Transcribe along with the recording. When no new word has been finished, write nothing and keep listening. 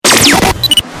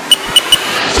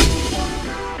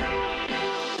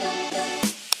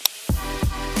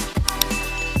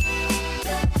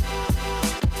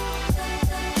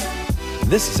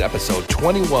This is episode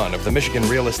 21 of the Michigan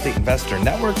Real Estate Investor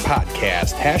Network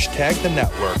podcast. Hashtag the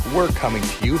network. We're coming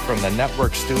to you from the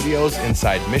network studios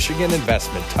inside Michigan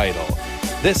Investment Title.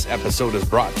 This episode is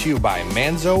brought to you by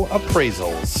Manzo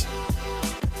Appraisals.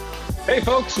 Hey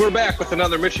folks, we're back with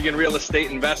another Michigan Real Estate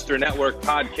Investor Network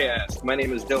podcast. My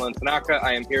name is Dylan Tanaka.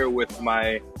 I am here with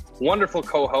my wonderful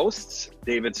co-hosts,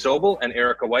 David Sobel and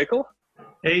Erica Weichel.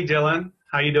 Hey Dylan,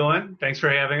 how you doing? Thanks for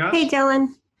having us. Hey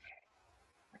Dylan.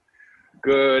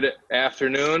 Good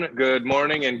afternoon, good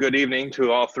morning, and good evening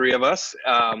to all three of us.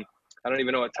 I don't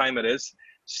even know what time it is.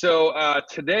 So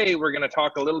today we're going to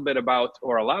talk a little bit about,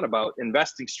 or a lot about,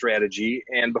 investing strategy.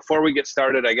 And before we get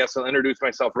started, I guess I'll introduce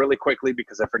myself really quickly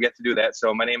because I forget to do that.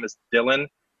 So my name is Dylan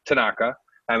Tanaka.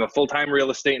 I'm a full-time real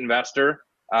estate investor.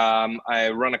 I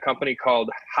run a company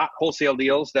called Hot Wholesale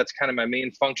Deals. That's kind of my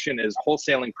main function, is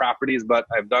wholesaling properties, but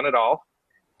I've done it all.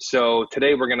 So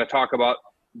today we're going to talk about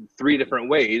 3 different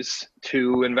ways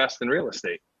to invest in real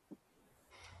estate.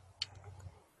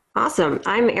 Awesome.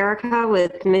 I'm Erica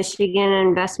with Michigan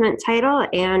Investment Title,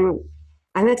 and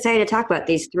I'm excited to talk about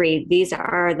these 3. These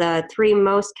are the 3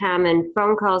 most common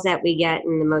phone calls that we get,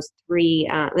 and the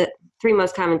 3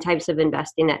 most common types of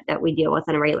investing that we deal with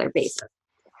on a regular basis.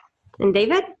 And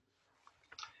David?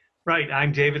 Right.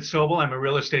 I'm David Sobel. I'm a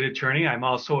real estate attorney. I'm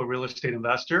also a real estate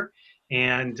investor.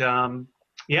 And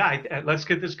let's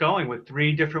get this going with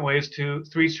 3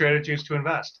 strategies to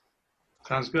invest.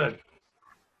 Sounds good.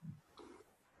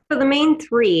 So the main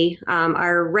 3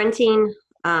 are renting,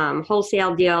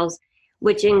 wholesale deals,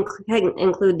 which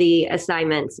include the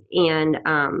assignments, and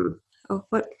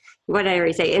what did I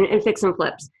already say? And fix and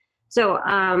flips. So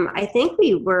I think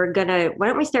why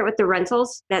don't we start with the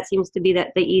rentals? That seems to be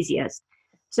the easiest.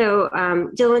 So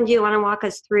Dylan, do you want to walk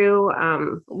us through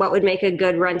what would make a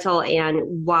good rental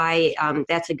and why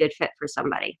that's a good fit for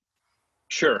somebody?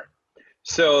 Sure.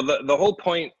 So the whole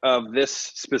point of this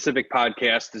specific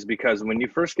podcast is because when you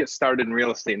first get started in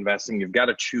real estate investing, you've got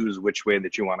to choose which way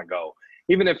that you want to go.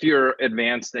 Even if you're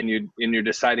advanced and you're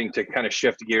deciding to kind of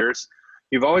shift gears,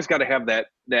 you've always got to have that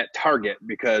target,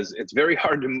 because it's very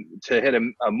hard to hit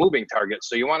a moving target.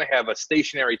 So you want to have a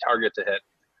stationary target to hit.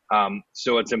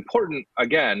 So it's important,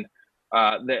 again,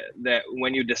 that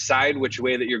when you decide which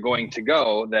way that you're going to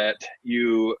go, that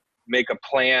you make a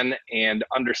plan and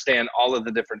understand all of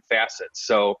the different facets.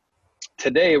 So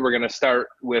today we're going to start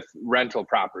with rental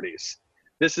properties.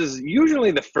 This is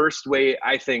usually the first way,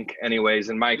 I think, anyways,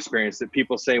 in my experience, that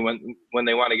people say when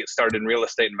they want to get started in real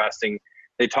estate investing,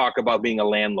 they talk about being a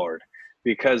landlord,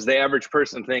 because the average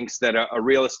person thinks that a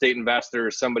real estate investor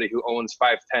is somebody who owns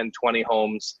 5, 10, 20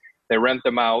 homes. They rent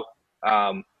them out,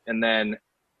 and then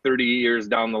 30 years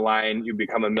down the line, you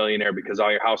become a millionaire because all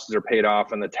your houses are paid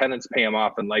off and the tenants pay them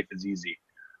off and life is easy.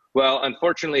 Well,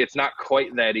 unfortunately, it's not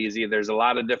quite that easy. There's a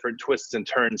lot of different twists and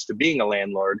turns to being a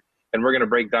landlord, and we're going to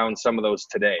break down some of those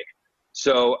today.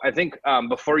 So I think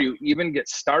before you even get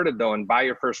started, though, and buy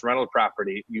your first rental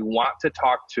property, you want to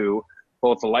talk to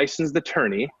both a licensed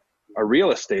attorney, a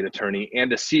real estate attorney,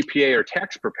 and a CPA or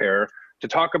tax preparer to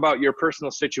talk about your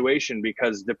personal situation,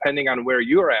 because depending on where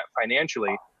you are at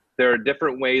financially, there are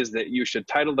different ways that you should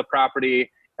title the property,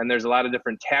 and there's a lot of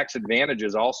different tax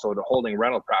advantages also to holding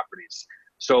rental properties.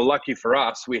 So lucky for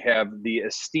us, we have the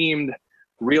esteemed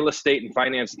real estate and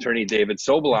finance attorney David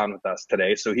Sobel on with us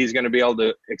today. So he's going to be able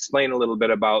to explain a little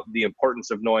bit about the importance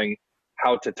of knowing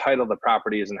how to title the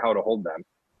properties and how to hold them.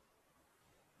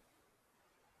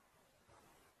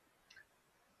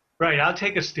 Right. I'll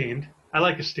take esteemed. I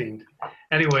like esteemed.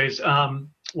 Anyways,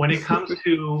 when it comes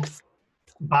to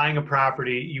buying a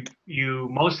property, you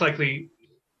most likely,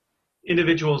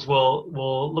 individuals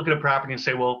will look at a property and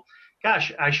say, well,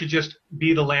 gosh, I should just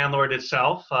be the landlord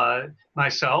itself,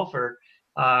 myself,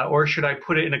 or should I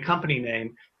put it in a company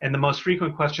name? And the most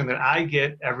frequent question that I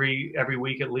get every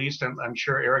week at least, and I'm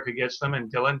sure Erica gets them, and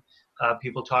Dylan,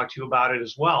 people talk to you about it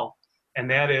as well,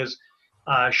 and that is,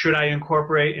 should I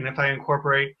incorporate? And if I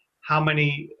incorporate, how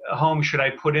many homes should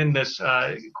I put in this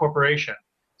corporation?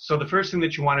 So the first thing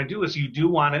that you want to do is you do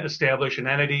want to establish an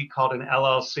entity called an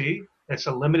LLC. It's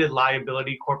a limited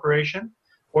liability corporation.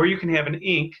 Or you can have an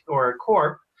Inc. or a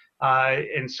Corp.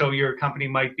 And so your company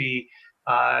might be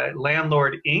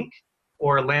Landlord Inc.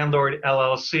 or Landlord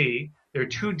LLC. There are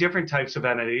 2 different types of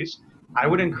entities. I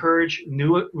would encourage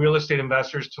new real estate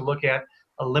investors to look at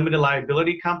a limited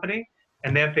liability company.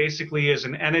 And that basically is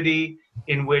an entity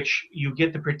in which you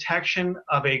get the protection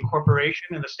of a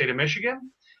corporation in the state of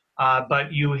Michigan,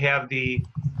 but you have the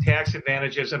tax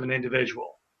advantages of an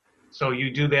individual. So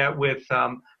you do that with,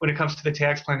 when it comes to the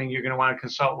tax planning, you're going to want to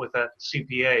consult with a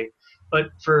CPA. But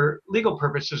for legal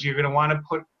purposes, you're going to want to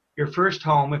put your first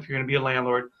home, if you're going to be a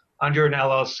landlord, under an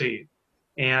LLC.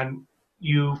 And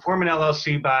you form an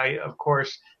LLC by, of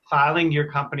course, filing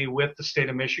your company with the state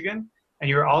of Michigan. And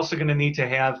you're also going to need to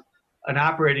have an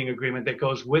operating agreement that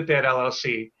goes with that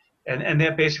LLC. And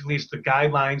that basically is the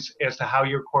guidelines as to how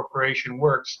your corporation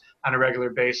works on a regular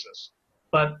basis.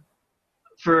 But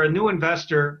for a new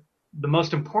investor, the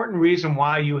most important reason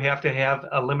why you have to have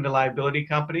a limited liability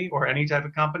company or any type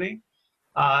of company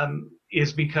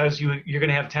is because you're going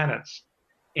to have tenants.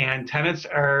 And tenants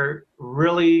are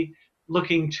really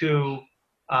looking to,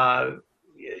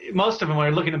 most of them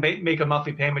are looking to make a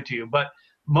monthly payment to you, but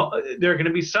there are going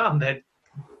to be some that,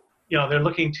 they're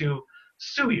looking to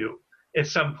sue you at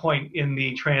some point in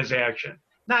the transaction.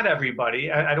 Not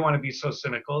everybody. I don't want to be so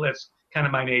cynical. That's kind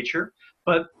of my nature.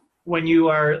 But when you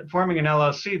are forming an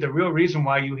LLC, the real reason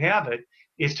why you have it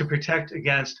is to protect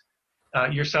against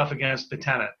yourself against the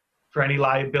tenant for any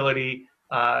liability,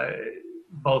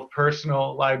 both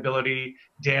personal liability,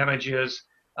 damages,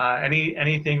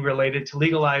 anything related to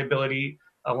legal liability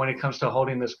when it comes to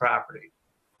holding this property.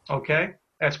 Okay?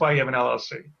 That's why you have an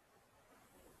LLC.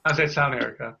 How's that sound,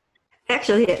 Erica?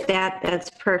 Actually,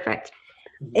 that's perfect.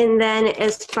 And then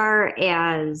as far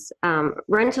as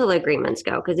rental agreements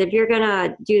go, because if you're going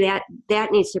to do that,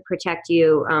 that needs to protect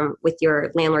you with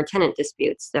your landlord-tenant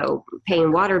disputes, so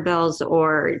paying water bills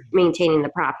or maintaining the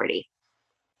property.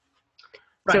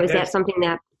 Right, so is that something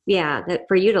that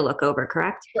for you to look over,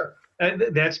 correct? Sure.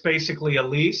 That's basically a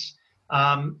lease.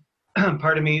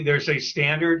 Pardon me, there's a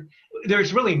standard.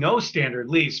 There's really no standard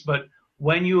lease, but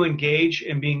when you engage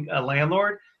in being a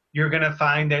landlord, you're going to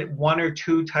find that one or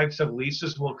two types of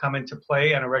leases will come into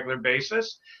play on a regular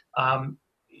basis.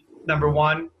 Number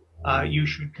one, you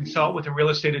should consult with a real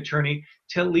estate attorney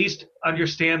to at least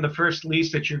understand the first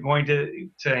lease that you're going to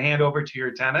hand over to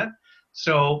your tenant.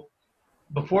 So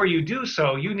before you do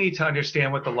so, you need to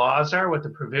understand what the laws are, what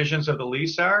the provisions of the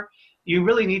lease are. You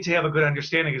really need to have a good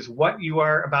understanding is what you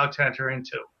are about to enter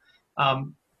into.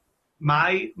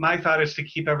 My thought is to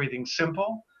keep everything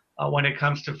simple when it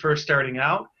comes to first starting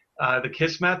out, the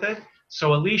KISS method.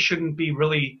 So a lease shouldn't be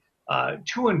really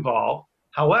too involved.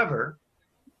 However,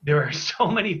 there are so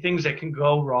many things that can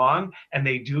go wrong, and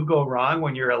they do go wrong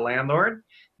when you're a landlord,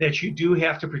 that you do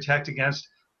have to protect against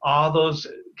all those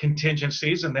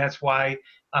contingencies, and that's why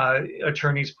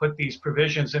attorneys put these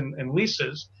provisions in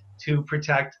leases to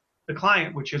protect the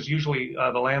client, which is usually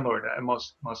the landlord in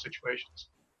most situations.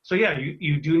 So yeah,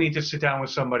 you do need to sit down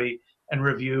with somebody and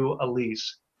review a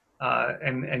lease,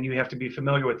 and you have to be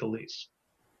familiar with the lease.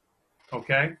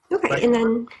 Okay? Okay, and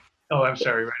then... Oh, I'm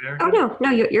sorry, right there. Oh,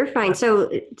 no, you're fine. So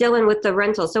Dylan, with the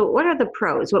rental, so what are the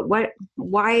pros?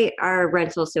 Why are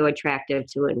rentals so attractive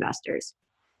to investors?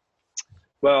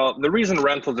 Well, the reason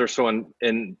rentals are so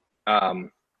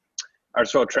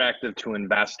attractive to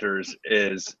investors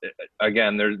is,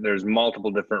 again, there's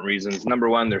multiple different reasons. Number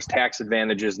one, there's tax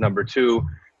advantages. Number two,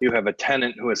 you have a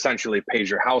tenant who essentially pays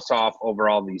your house off over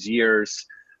all these years.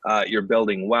 You're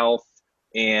building wealth,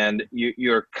 and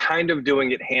you're kind of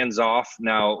doing it hands off.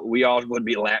 Now, we all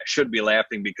should be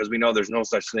laughing because we know there's no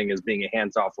such thing as being a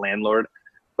hands-off landlord,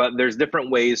 but there's different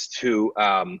ways to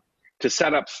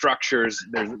set up structures.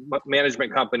 There's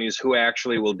management companies who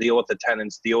actually will deal with the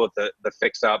tenants, deal with the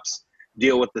fix-ups,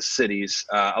 deal with the cities.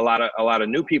 A lot of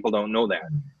new people don't know that.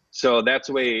 So that's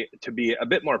a way to be a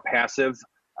bit more passive.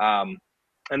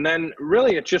 And then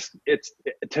really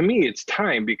to me, it's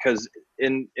time, because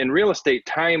in real estate,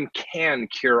 time can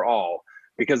cure all,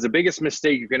 because the biggest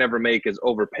mistake you can ever make is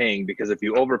overpaying, because if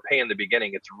you overpay in the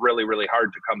beginning, it's really, really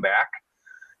hard to come back.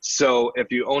 So if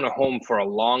you own a home for a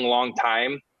long, long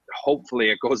time, hopefully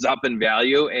it goes up in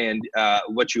value, and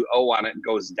what you owe on it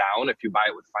goes down if you buy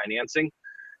it with financing.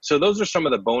 So those are some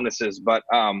of the bonuses. But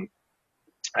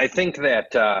I think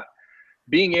that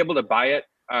being able to buy it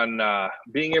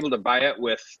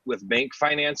with bank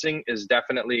financing is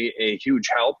definitely a huge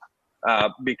help,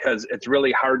 because it's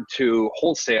really hard to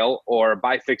wholesale or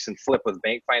buy, fix, and flip with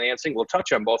bank financing. We'll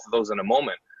touch on both of those in a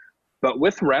moment. But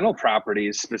with rental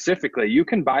properties specifically, you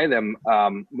can buy them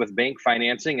with bank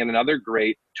financing. And another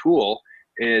great tool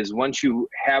is, once you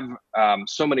have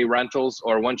so many rentals,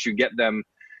 or once you get them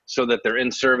so that they're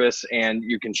in service and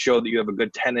you can show that you have a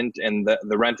good tenant and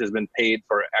the rent has been paid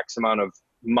for X amount of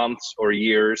months or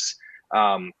years,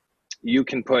 you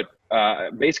can put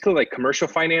basically like commercial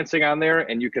financing on there,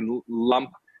 and you can lump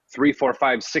 3, 4,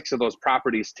 5, 6 of those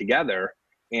properties together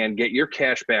and get your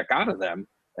cash back out of them,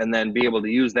 and then be able to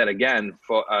use that again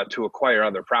to acquire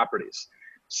other properties.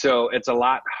 So it's a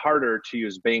lot harder to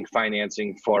use bank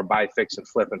financing for buy, fix, and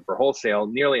flip, and for wholesale,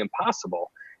 nearly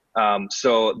impossible.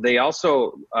 So they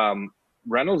also,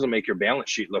 rentals will make your balance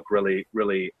sheet look really,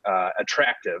 really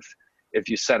attractive. if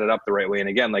you set it up the right way. And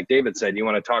again, like David said, you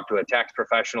want to talk to a tax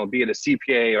professional, be it a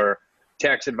CPA or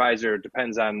tax advisor. It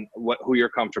depends on who you're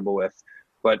comfortable with.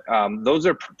 But those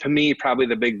are, to me, probably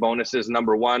the big bonuses.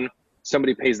 Number one,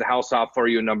 somebody pays the house off for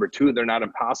you. Number two, they're not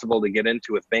impossible to get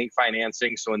into with bank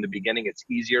financing. So in the beginning, it's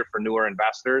easier for newer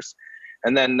investors.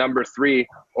 And then number three,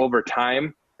 over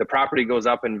time, the property goes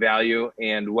up in value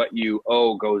and what you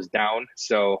owe goes down.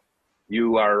 So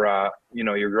you are,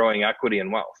 you're growing equity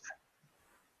and wealth.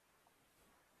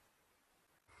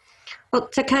 Well,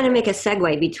 to kind of make a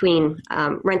segue between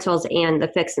rentals and the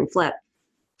fix and flip.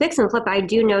 Fix and flip, I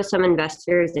do know some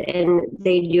investors, and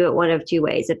they do it one of two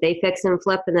ways. If they fix and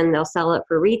flip, and then they'll sell it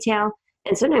for retail.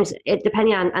 And sometimes,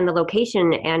 depending on the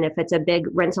location, and if it's a big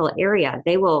rental area,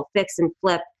 they will fix and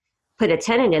flip, put a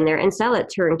tenant in there, and sell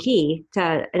it turnkey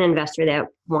to an investor that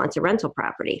wants a rental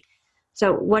property.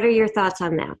 So what are your thoughts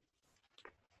on that?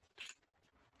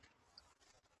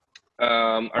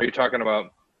 Are you talking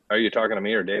to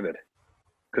me or David?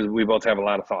 Because we both have a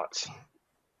lot of thoughts.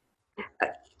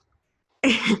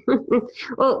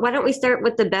 Well, why don't we start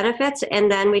with the benefits,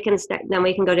 and then we can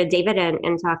go to David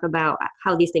and talk about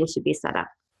how these things should be set up.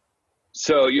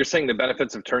 So you're saying the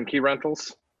benefits of turnkey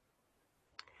rentals?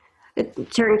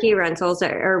 Turnkey rentals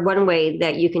are one way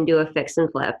that you can do a fix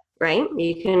and flip, right?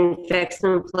 You can fix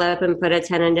and flip and put a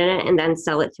tenant in it and then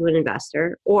sell it to an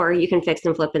investor, or you can fix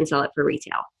and flip and sell it for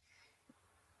retail.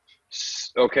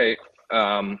 Okay.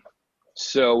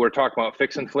 So we're talking about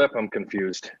fix and flip. I'm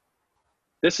confused.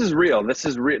 This is real. This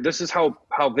is how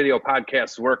video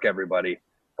podcasts work, everybody.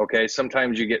 Okay.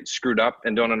 Sometimes you get screwed up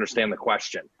and don't understand the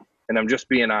question. And I'm just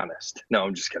being honest. No,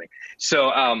 I'm just kidding.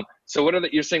 So,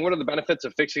 you're saying, what are the benefits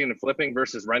of fixing and flipping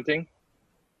versus renting?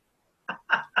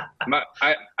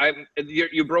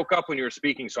 You broke up when you were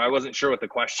speaking, so I wasn't sure what the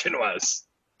question was.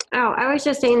 Oh, I was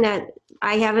just saying that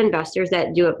I have investors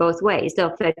that do it both ways.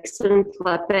 They'll fix and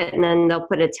flip it, and then they'll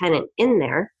put a tenant in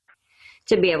there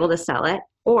to be able to sell it.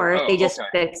 Or they just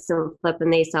fix and flip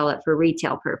and they sell it for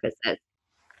retail purposes.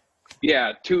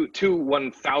 Yeah, two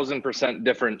 1,000%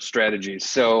 different strategies.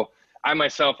 So I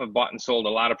myself have bought and sold a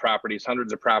lot of properties,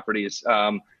 hundreds of properties.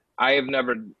 I have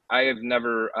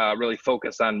never really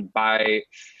focused on buy,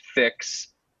 fix,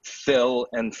 fill,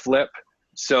 and flip.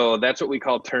 So that's what we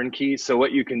call turnkey. So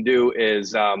what you can do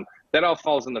is that all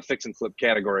falls in the fix and flip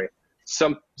category.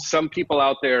 Some people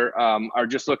out there are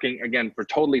just looking, again, for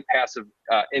totally passive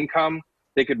income.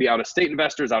 They could be out of state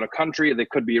investors, out of country. They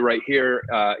could be right here,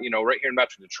 right here in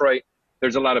Metro Detroit.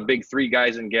 There's a lot of big three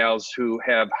guys and gals who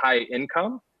have high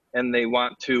income and they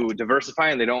want to diversify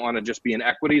and they don't want to just be in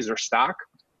equities or stocks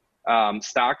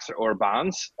or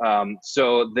bonds.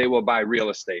 So they will buy real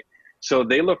estate. So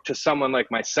they look to someone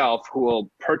like myself who will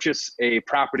purchase a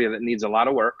property that needs a lot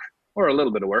of work or a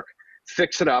little bit of work,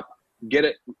 fix it up, get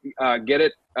it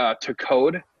to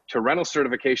code, to rental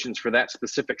certifications for that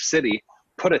specific city,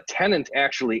 put a tenant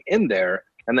actually in there,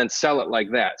 and then sell it like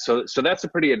that. So that's a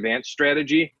pretty advanced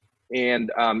strategy.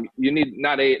 And you need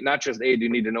not just A, do you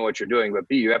need to know what you're doing, but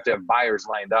B, you have to have buyers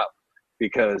lined up,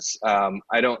 because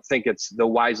I don't think it's the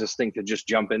wisest thing to just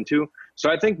jump into. So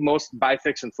I think most buy,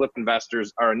 fix, and flip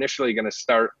investors are initially going to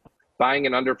start buying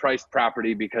an underpriced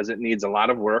property because it needs a lot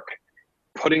of work,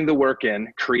 putting the work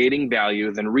in, creating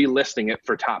value, then relisting it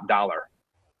for top dollar.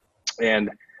 And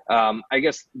I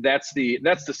guess that's the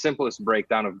simplest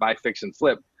breakdown of buy, fix, and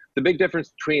flip. The big difference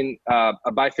between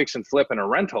a buy, fix, and flip and a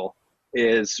rental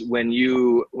is when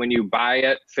you buy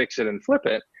it, fix it, and flip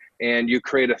it, and you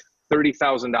create a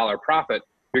 $30,000 profit,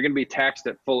 you're going to be taxed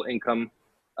at full income.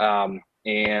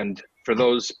 And for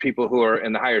those people who are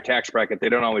in the higher tax bracket, they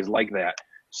don't always like that.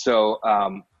 So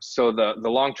the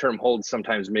long-term holds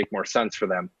sometimes make more sense for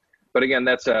them. But again,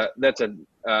 that's an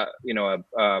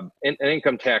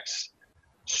income tax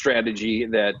strategy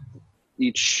that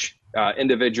each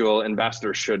individual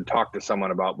investor should talk to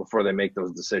someone about before they make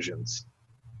those decisions.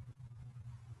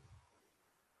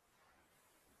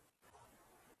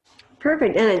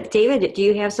 Perfect. And David, do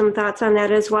you have some thoughts on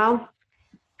that as well?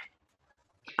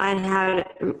 On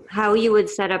how you would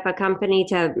set up a company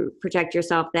to protect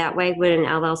yourself that way? Would an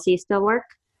LLC still work?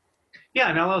 Yeah,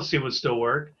 an LLC would still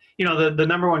work. You know, the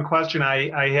number one question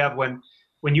I have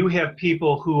when you have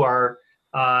people who are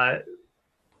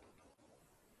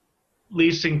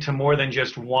leasing to more than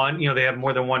just one, they have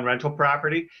more than one rental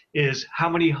property, is how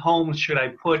many homes should I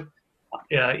put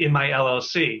in my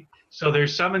LLC? So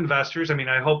there's some investors,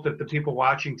 I hope that the people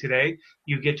watching today,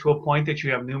 you get to a point that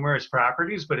you have numerous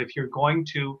properties, but if you're going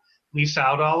to lease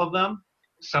out all of them,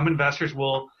 some investors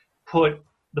will put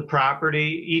the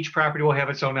property, each property will have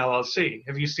its own LLC.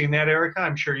 Have you seen that, Erica?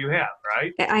 I'm sure you have,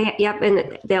 right? Yep,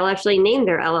 and they'll actually name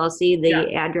their LLC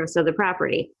the address of the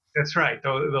property. That's right.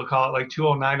 They'll call it like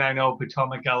 20990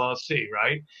 Potomac LLC,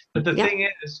 right? But the Yep. thing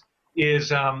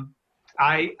is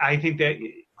I think that,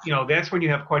 that's when you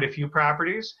have quite a few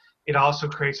properties. It also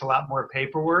creates a lot more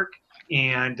paperwork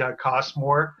and costs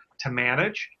more to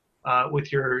manage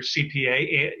with your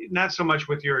CPA, not so much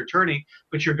with your attorney,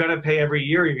 but you're going to pay every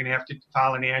year. You're going to have to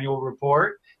file an annual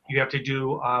report. You have to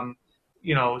do,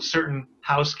 certain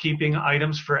housekeeping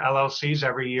items for LLCs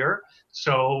every year.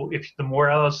 So if the more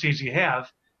LLCs you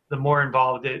have, the more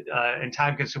involved and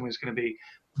time consuming it's going to be.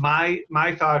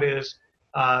 My thought is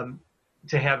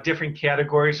to have different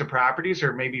categories of properties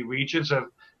or maybe regions of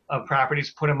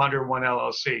properties, put them under one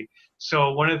LLC.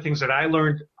 So one of the things that I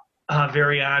learned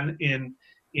very on in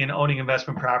owning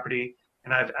investment property,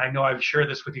 and I know I've shared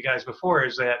this with you guys before,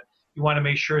 is that you want to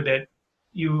make sure that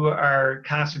you are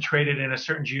concentrated in a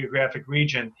certain geographic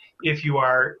region if you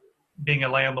are being a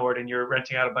landlord and you're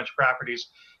renting out a bunch of properties.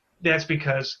 That's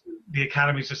because the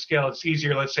economies of scale, it's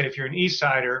easier. Let's say if you're an East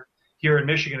Sider here in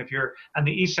Michigan, if you're on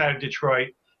the east side of Detroit,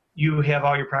 you have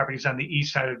all your properties on the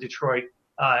east side of Detroit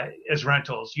as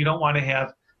rentals. You don't want to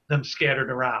have them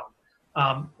scattered around.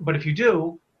 But if you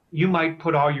do, you might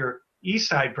put all your east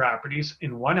side properties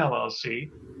in one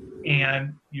LLC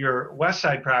and your west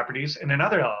side properties in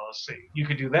another LLC. You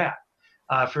could do that.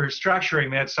 For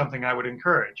structuring, that's something I would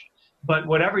encourage. But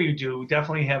whatever you do,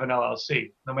 definitely have an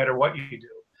LLC, no matter what you do.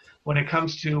 When it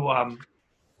comes to,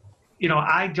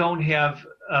 I don't have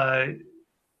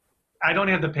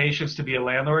the patience to be a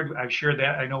landlord. I've shared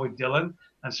that, I know, with Dylan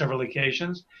on several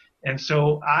occasions. And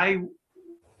so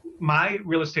my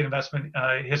real estate investment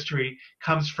history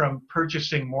comes from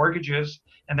purchasing mortgages,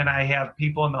 and then I have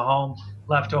people in the home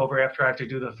left over after I have to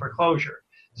do the foreclosure.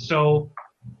 So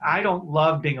I don't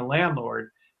love being a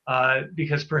landlord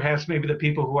because perhaps maybe the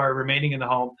people who are remaining in the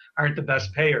home aren't the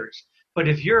best payers. But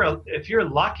if you're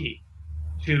lucky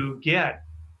to get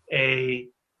a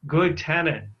good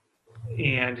tenant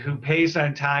and who pays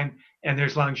on time and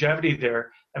there's longevity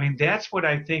there, I mean, that's what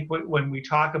I think when we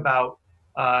talk about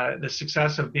the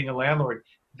success of being a landlord,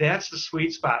 that's the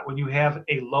sweet spot, when you have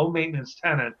a low maintenance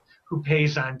tenant who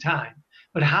pays on time.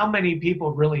 But how many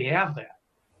people really have that,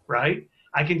 right?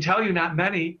 I can tell you not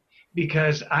many,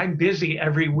 because I'm busy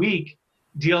every week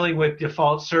dealing with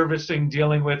default servicing,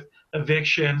 dealing with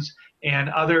evictions and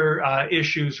other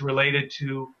issues related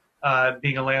to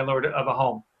being a landlord of a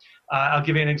home. I'll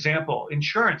give you an example.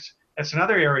 Insurance, that's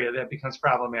another area that becomes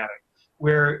problematic,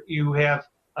 where you have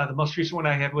the most recent one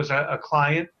I had was a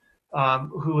client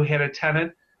who had a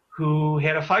tenant who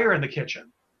had a fire in the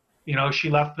kitchen. She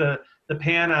left the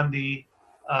pan on the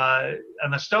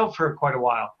stove for quite a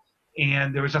while,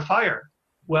 and there was a fire.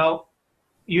 Well,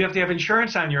 you have to have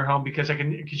insurance on your home, because I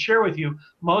can share with you,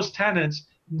 most tenants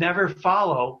never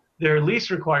follow their lease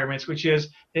requirements, which is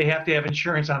they have to have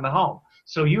insurance on the home.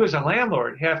 So you as a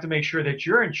landlord have to make sure that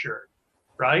you're insured,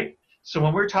 right? So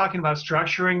when we're talking about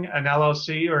structuring an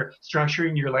LLC or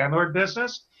structuring your landlord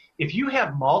business, if you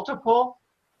have multiple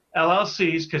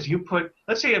LLCs, because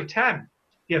let's say you have 10.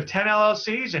 You have 10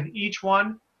 LLCs, and each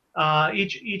one,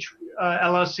 each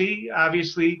LLC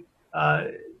obviously,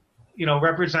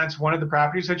 represents one of the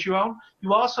properties that you own.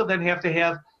 You also then have to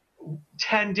have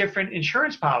 10 different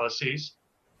insurance policies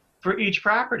for each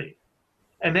property.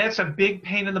 And that's a big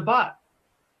pain in the butt.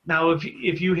 Now,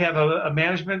 if you have a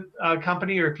management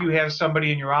company, or if you have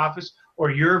somebody in your office, or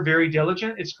you're very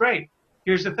diligent, it's great.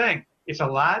 Here's the thing. It's a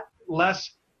lot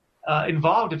less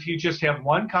involved if you just have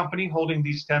one company holding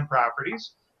these 10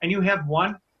 properties, and you have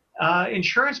one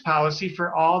insurance policy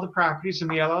for all the properties in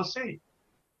the LLC,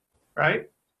 right?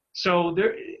 So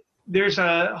there's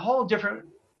a whole different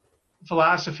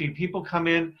philosophy. People come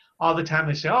in all the time.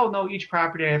 They say, oh, no, each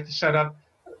property I have to set up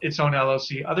its own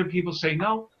LLC. Other people say,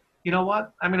 no, you know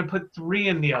what? I'm going to put 3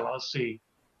 in the LLC.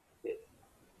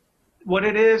 What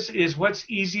it is what's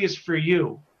easiest for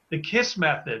you. The KISS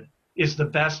method is the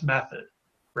best method,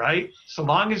 right? So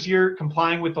long as you're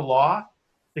complying with the law,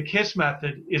 the KISS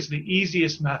method is the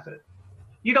easiest method.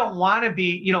 You don't want to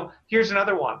be, here's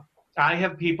another one. I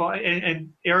have people,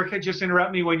 and Erica, just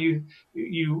interrupt me when you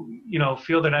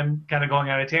feel that I'm kind of going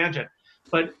on a tangent.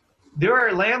 But there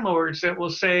are landlords that will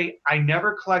say, I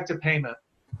never collect a payment.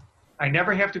 I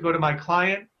never have to go to my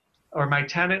client or my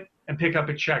tenant and pick up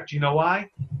a check. Do you know why?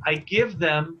 I give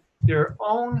them their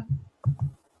own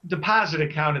deposit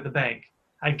account at the bank.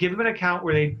 I give them an account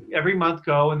where they every month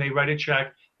go and they write a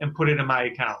check and put it in my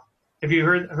account. Have you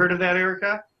heard of that,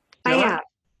 Erica? I have.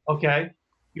 Okay,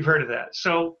 you've heard of that.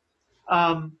 So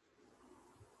now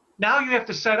you have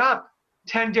to set up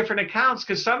 10 different accounts,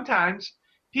 because sometimes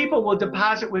people will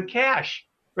deposit with cash,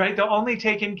 right? They'll only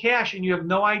take in cash, and you have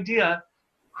no idea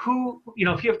who,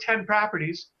 if you have 10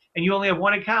 properties and you only have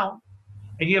one account,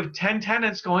 and you have 10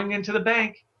 tenants going into the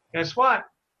bank, guess what?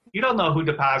 You don't know who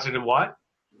deposited what.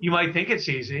 You might think it's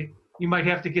easy. You might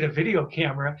have to get a video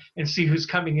camera and see who's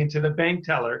coming into the bank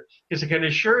teller, because I can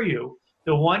assure you,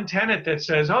 the one tenant that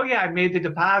says, oh yeah, I made the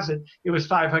deposit, it was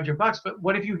 $500. But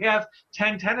what if you have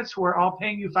 10 tenants who are all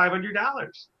paying you $500?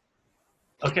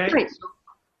 Okay? Right. So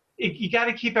you got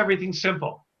to keep everything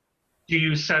simple. Do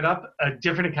you set up a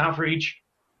different account for each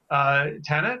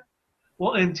tenant?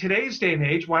 Well, in today's day and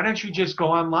age, why don't you just go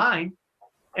online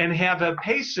and have a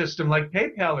pay system like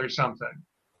PayPal or something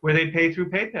where they pay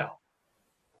through PayPal?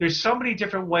 There's so many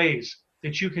different ways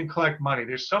that you can collect money.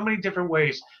 There's so many different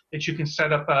ways that you can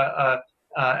set up a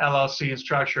LLC and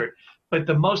structure it. But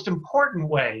the most important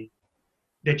way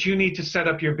that you need to set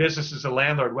up your business as a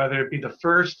landlord, whether it be the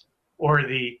first or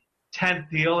the 10th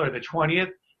deal or the 20th,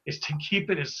 is to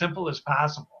keep it as simple as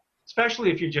possible,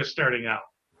 especially if you're just starting out.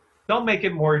 Don't make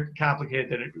it more complicated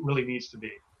than it really needs to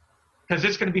be, because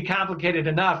it's going to be complicated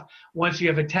enough once you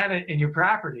have a tenant in your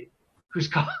property who's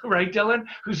right, Dylan?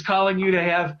 Who's calling you to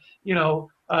have,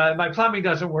 my plumbing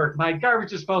doesn't work, my garbage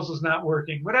disposal is not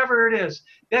working, whatever it is.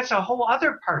 That's a whole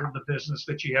other part of the business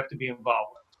that you have to be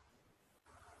involved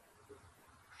with.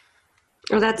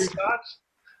 Well, that's, Your thoughts?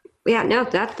 yeah, no,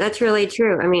 that's really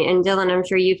true. I mean, and Dylan, I'm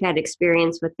sure you've had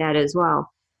experience with that as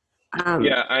well.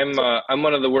 Yeah, I'm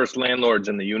one of the worst landlords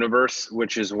in the universe,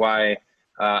 which is why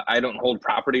I don't hold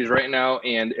properties right now.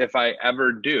 And if I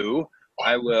ever do,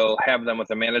 I will have them with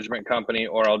a management company,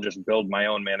 or I'll just build my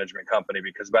own management company,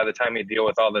 because by the time you deal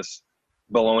with all this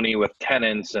baloney with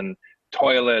tenants and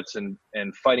toilets and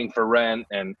fighting for rent,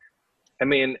 and I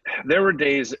mean, there were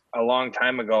days a long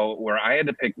time ago where I had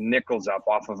to pick nickels up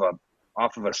off of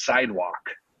a sidewalk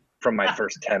from my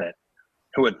first tenant,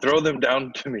 who would throw them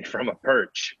down to me from a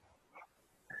perch.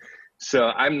 So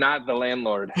I'm not the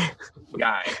landlord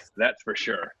guy, that's for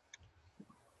sure.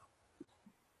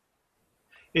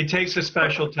 It takes a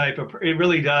special type of, it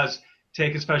really does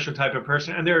take a special type of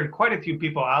person. And there are quite a few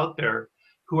people out there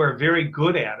who are very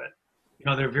good at it.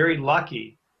 They're very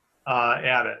lucky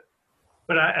at it.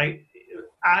 But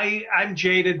I'm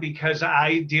jaded because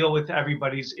I deal with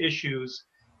everybody's issues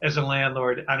as a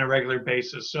landlord on a regular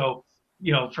basis. So,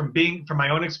 from my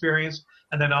own experience,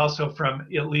 and then also from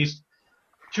at least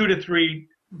 2 to 3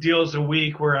 deals a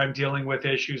week where I'm dealing with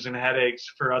issues and headaches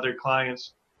for other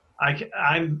clients,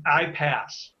 I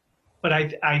pass. But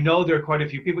I know there are quite a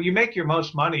few people. You make your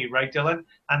most money, right, Dylan,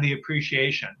 on the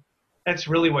appreciation. That's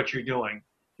really what you're doing.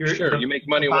 You make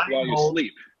money while you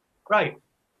sleep. Right.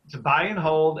 It's a buy and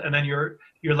hold, and then you're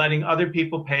letting other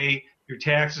people pay your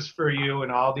taxes for you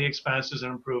and all the expenses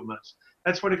and improvements.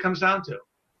 That's what it comes down to.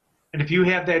 And if you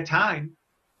have that time,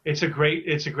 it's a great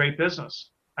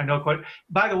business. I know quite.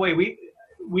 By the way,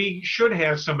 we should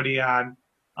have somebody on.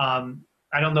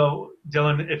 I don't know,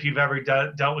 Dylan, if you've ever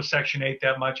dealt with Section 8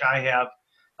 that much. I have.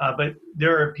 But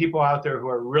there are people out there who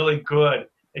are really good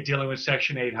at dealing with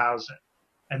Section 8 housing.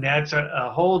 And that's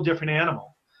a whole different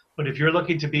animal. But if you're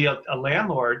looking to be a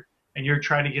landlord and you're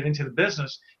trying to get into the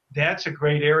business, that's a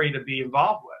great area to be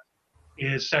involved with,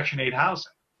 is Section 8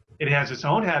 housing. It has its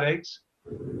own headaches,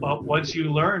 but once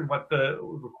you learn what the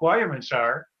requirements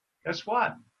are, guess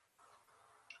what?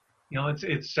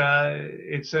 It's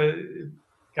a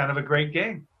kind of a great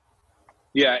game.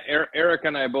 Yeah, Eric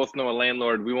and I both know a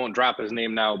landlord. We won't drop his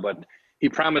name now, but he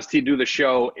promised he'd do the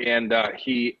show, and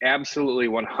he absolutely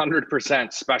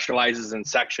 100% specializes in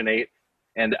Section 8.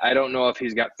 And I don't know if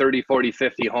he's got 30, 40,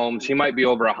 50 homes. He might be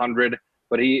over 100,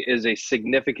 but he is a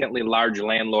significantly large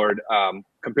landlord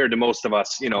compared to most of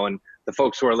us, and the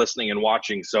folks who are listening and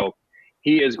watching. So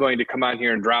he is going to come on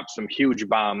here and drop some huge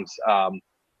bombs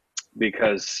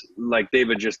because, like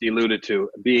David just alluded to,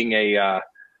 being a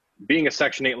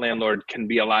Section 8 landlord can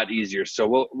be a lot easier.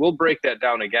 So we'll break that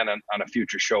down again on a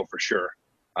future show for sure.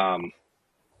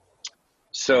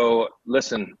 So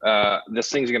listen, this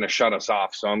thing's going to shut us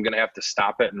off, so I'm going to have to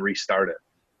stop it and restart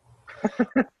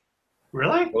it.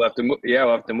 Really? We'll have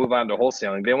to move on to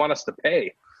wholesaling. They want us to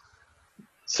pay.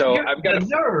 So I've got a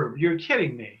nerve. You're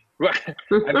kidding me.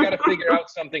 I've got to figure out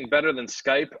something better than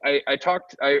Skype. I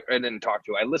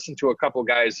listened to a couple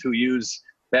guys who use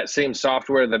that same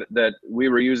software that we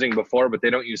were using before, but they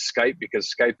don't use Skype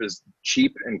because Skype is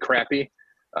cheap and crappy.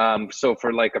 So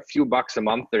for like a few bucks a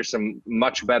month, there's some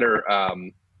much better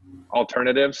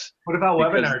alternatimes. What about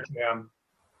Webinar Jam?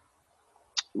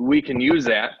 We can use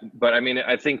that, but I mean,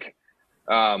 I think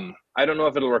I don't know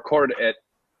if it'll record at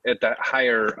the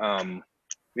higher,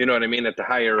 you know what I mean, at the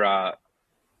higher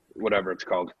whatever it's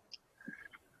called.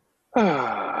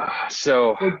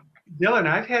 So. Well, Dylan,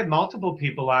 I've had multiple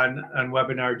people on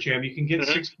Webinar Jam. You can get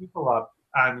 6 people up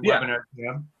on Webinar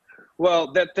Jam.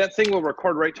 Well, that thing will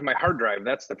record right to my hard drive.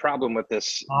 That's the problem with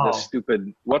this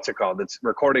stupid, what's it called? It's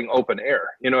recording open air.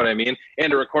 You know what I mean?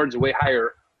 And it records way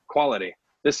higher quality.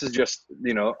 This is just,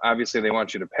 obviously they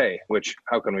want you to pay, which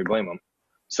how can we blame them?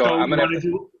 So I'm going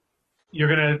to you're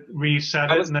going to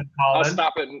reset it and then call I'll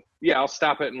stop it. I'll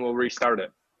stop it and we'll restart it.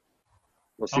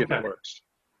 We'll see if it works.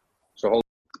 So hold.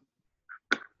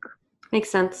 Makes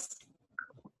sense.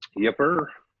 Yepper.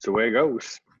 It's the way it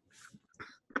goes.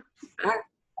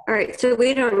 All right, so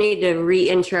we don't need to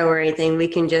re-intro or anything. We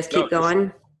can just keep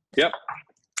going. Yep.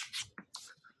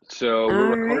 So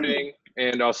we're recording,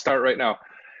 and I'll start right now.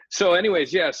 So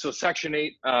anyways, so Section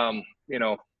 8,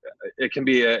 it can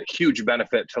be a huge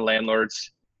benefit to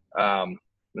landlords. And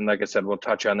like I said, we'll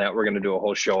touch on that. We're going to do a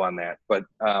whole show on that. But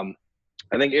I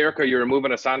think, Erica, you're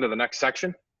moving us on to the next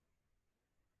section.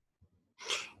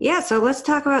 Yeah, so let's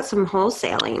talk about some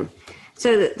wholesaling.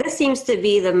 So this seems to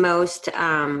be the most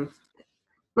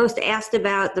asked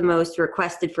about, the most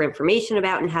requested for information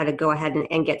about, and how to go ahead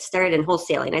and get started in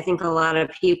wholesaling. I think a lot of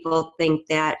people think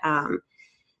that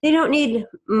they don't need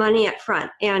money up front,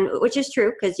 and which is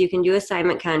true because you can do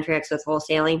assignment contracts with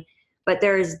wholesaling, but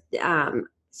there's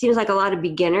seems like a lot of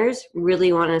beginners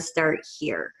really want to start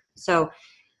here. So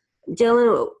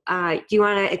Dylan, do you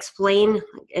want to explain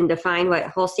and define what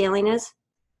wholesaling is?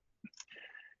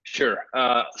 Sure.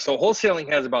 So wholesaling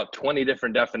has about 20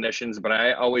 different definitions, but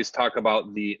I always talk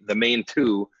about the main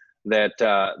two that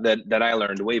I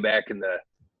learned way back in the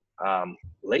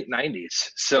late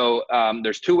 90s. So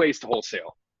there's two ways to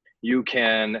wholesale. You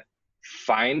can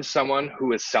find someone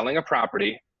who is selling a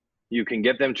property. You can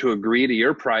get them to agree to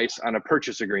your price on a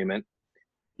purchase agreement.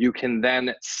 You can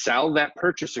then sell that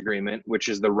purchase agreement, which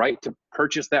is the right to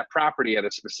purchase that property at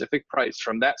a specific price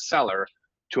from that seller,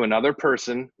 to another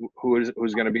person who's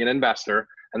going to be an investor,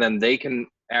 and then they can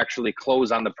actually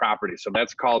close on the property. So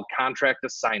that's called contract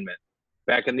assignment.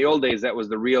 Back in the old days, that was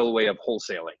the real way of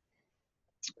wholesaling.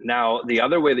 Now, the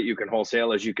other way that you can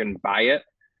wholesale is you can buy it,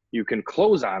 you can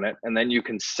close on it, and then you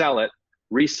can sell it,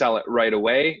 resell it right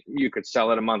away. You could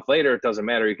sell it a month later. It doesn't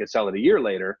matter. You could sell it a year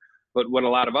later. But what a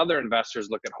lot of other investors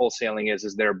look at wholesaling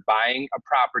is they're buying a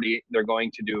property, they're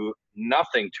going to do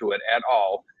nothing to it at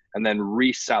all, and then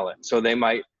resell it. So they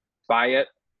might buy it,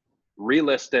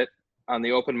 relist it on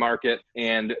the open market,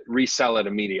 and resell it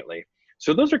immediately.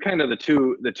 So those are kind of the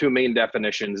two main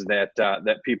definitions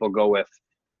that people go with.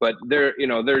 But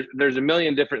there's a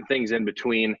million different things in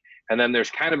between, and then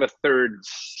there's kind of a third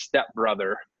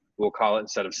stepbrother, we'll call it,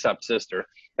 instead of stepsister,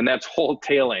 and that's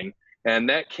wholetailing. And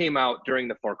that came out during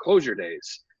the foreclosure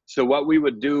days. So what we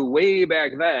would do way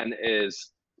back then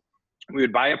is we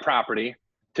would buy a property,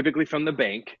 typically from the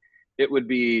bank. It would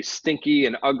be stinky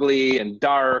and ugly and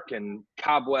dark and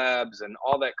cobwebs and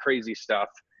all that crazy stuff.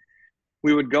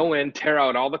 We would go in, tear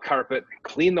out all the carpet,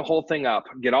 clean the whole thing up,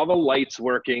 get all the lights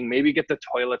working, maybe get the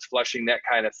toilets flushing, that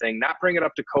kind of thing. Not bring it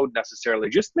up to code necessarily.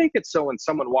 Just make it so when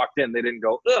someone walked in, they didn't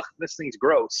go, ugh, this thing's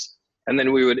gross. And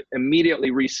then we would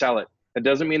immediately resell it. It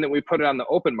doesn't mean that we put it on the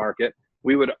open market.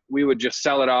 We would just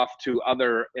sell it off to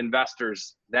other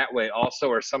investors that way also,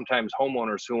 or sometimes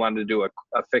homeowners who wanted to do a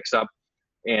fix up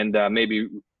and maybe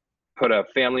put a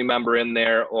family member in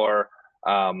there or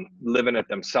live in it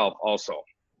themselves also.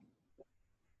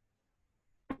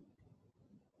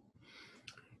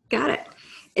 Got it.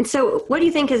 And so what do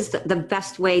you think is the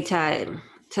best way to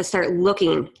start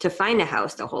looking to find a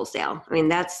house to wholesale? I mean,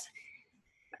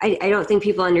 I don't think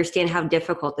people understand how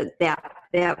difficult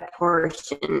that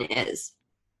portion is.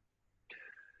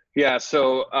 Yeah.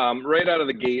 So right out of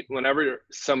the gate, whenever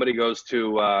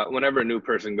a new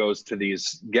person goes to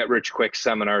these get rich quick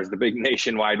seminars, the big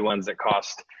nationwide ones that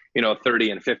cost,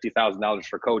 $30,000 and $50,000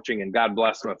 for coaching, and God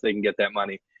bless them if they can get that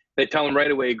money, they tell them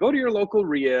right away, go to your local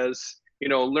RIAs,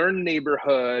 learn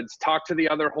neighborhoods, talk to the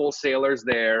other wholesalers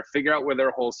there, figure out where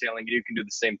they're wholesaling. You can do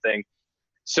the same thing.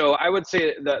 So I would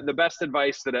say the best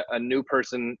advice that a new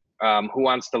person who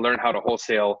wants to learn how to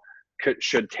wholesale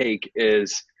should take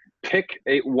is pick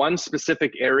one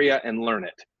specific area and learn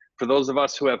it. For those of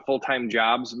us who have full-time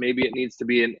jobs, maybe it needs to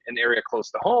be in an area close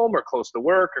to home or close to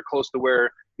work or close to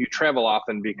where you travel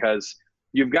often, because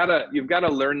you've got to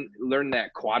learn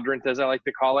that quadrant, as I like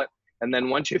to call it. And then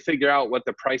once you figure out what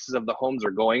the prices of the homes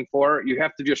are going for, you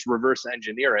have to just reverse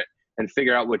engineer it and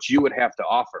figure out what you would have to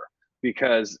offer.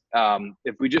 Because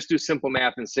if we just do simple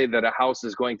math and say that a house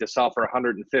is going to sell for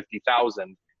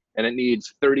 $150,000 and it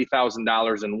needs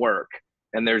 $30,000 in work,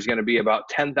 and there's going to be about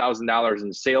 $10,000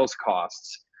 in sales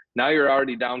costs, now you're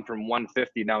already down from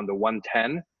 150 down to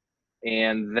 110.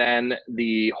 And then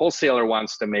the wholesaler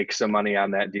wants to make some money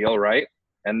on that deal, right?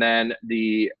 And then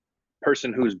the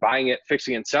person who's buying it,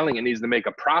 fixing and selling it needs to make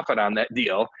a profit on that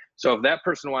deal. So if that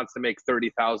person wants to make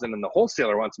 30,000 and the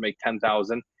wholesaler wants to make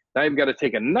 10,000, now you've got to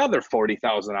take another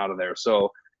 40,000 out of there. So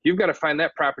you've got to find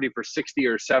that property for 60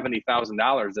 or $70,000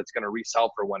 that's going to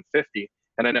resell for 150.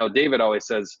 And I know David always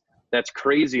says that's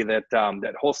crazy that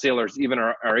that wholesalers even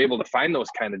are able to find those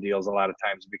kind of deals a lot of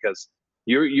times, because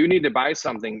you need to buy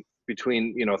something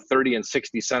between 30 and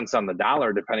 60 cents on the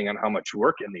dollar, depending on how much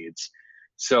work it needs.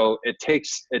 So it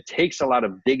takes a lot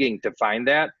of digging to find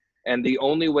that. And the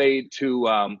only way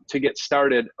to get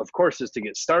started, of course, is to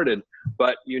get started.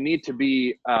 But you need to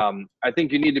be, I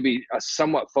think you need to be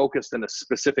somewhat focused in a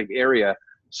specific area,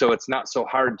 so it's not so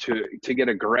hard to get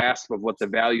a grasp of what the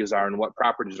values are and what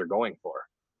properties are going for.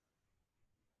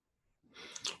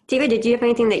 David, did you have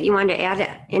anything that you wanted to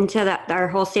add into our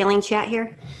wholesaling chat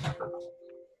here?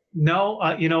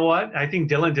 No, you know what? I think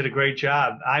Dylan did a great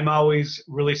job. I'm always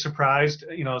really surprised.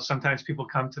 Sometimes people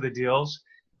come to the deals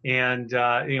and,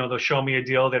 they'll show me a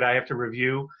deal that I have to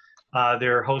review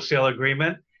their wholesale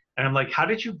agreement. And I'm like, how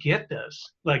did you get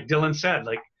this? Like Dylan said,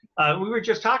 we were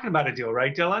just talking about a deal,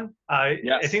 right, Dylan?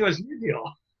 Yes. I think it was your deal.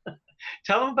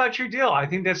 Tell them about your deal. I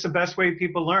think that's the best way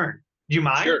people learn. Do you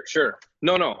mind? Sure.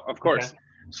 No, of course. Okay.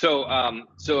 So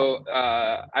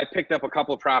I picked up a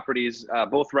couple of properties,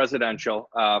 both residential,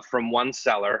 from one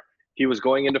seller. He was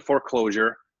going into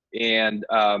foreclosure, and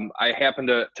I happened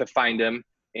to find him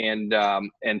and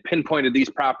pinpointed these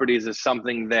properties as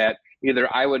something that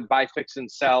either I would buy, fix, and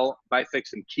sell, buy,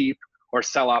 fix, and keep, or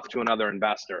sell off to another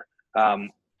investor.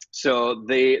 So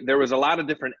there was a lot of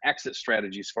different exit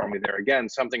strategies for me there. Again,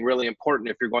 something really important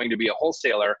if you're going to be a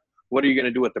wholesaler. What are you going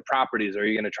to do with the properties? Are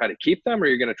you going to try to keep them, or are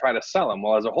you going to try to sell them?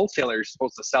 Well, as a wholesaler, you're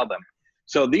supposed to sell them.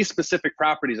 So these specific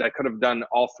properties I could have done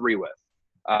all three with.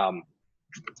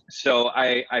 So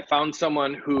I found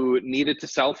someone who needed to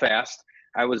sell fast.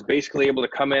 I was basically able to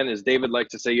come in, as David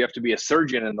likes to say, you have to be a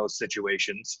surgeon in those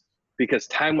situations, because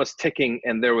time was ticking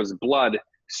and there was blood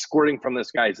squirting from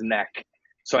this guy's neck.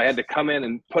 So I had to come in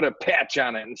and put a patch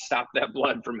on it and stop that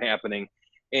blood from happening.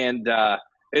 And,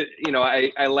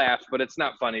 I laugh, but it's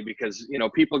not funny, because,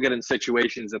 people get in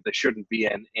situations that they shouldn't be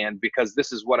in. And because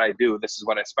this is what I do, this is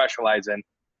what I specialize in,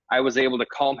 I was able to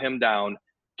calm him down,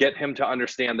 get him to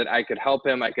understand that I could help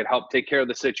him. I could help take care of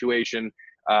the situation.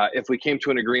 If we came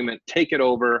to an agreement, take it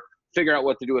over, figure out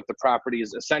what to do with the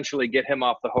properties, essentially get him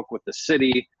off the hook with the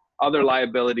city, other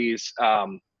liabilities.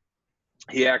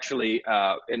 He actually,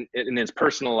 in his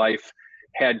personal life,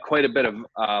 had quite a bit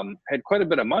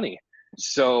of money.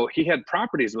 So he had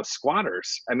properties with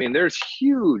squatters. I mean, there's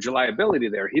huge liability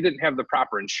there. He didn't have the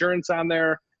proper insurance on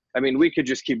there. I mean, we could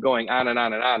just keep going on and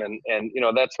on and on. And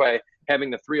that's why having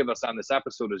the three of us on this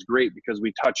episode is great, because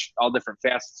we touch all different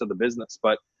facets of the business.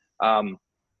 But,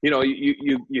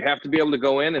 you have to be able to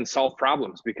go in and solve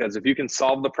problems, because if you can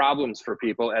solve the problems for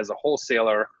people as a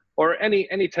wholesaler, or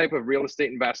any type of real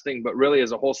estate investing, but really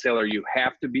as a wholesaler, you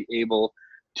have to be able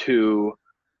to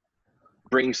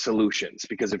bring solutions.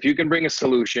 Because if you can bring a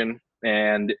solution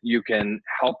and you can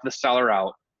help the seller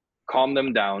out, calm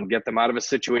them down, get them out of a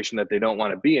situation that they don't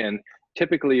want to be in,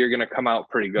 typically you're going to come out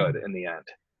pretty good in the end.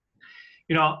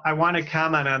 I want to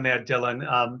comment on that,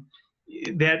 Dylan.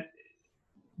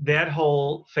 That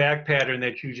whole fact pattern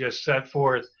that you just set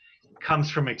forth comes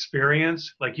from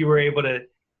experience. Like, you were able to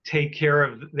take care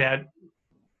of that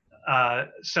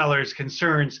seller's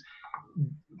concerns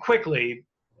quickly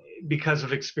because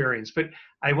of experience. But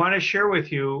I want to share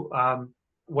with you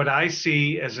what I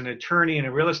see as an attorney and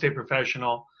a real estate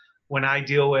professional when I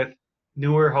deal with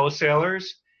newer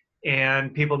wholesalers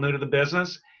and people new to the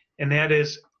business, and that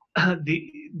is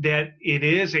that it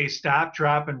is a stop,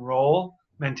 drop, and roll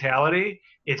mentality.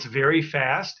 It's very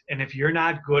fast, and if you're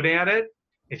not good at it,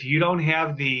 if you don't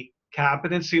have the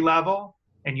competency level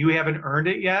and you haven't earned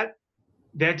it yet,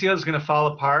 that deal is going to fall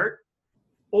apart,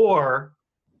 or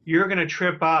you're going to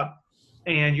trip up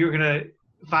and you're going to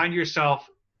find yourself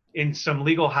in some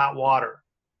legal hot water.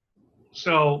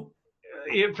 So,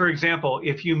 for example,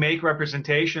 if you make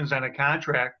representations on a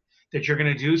contract that you're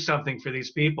going to do something for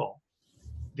these people,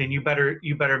 then you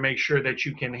better make sure that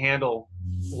you can handle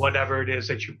whatever it is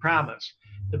that you promise.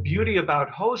 The beauty about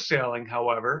wholesaling,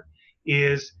 however,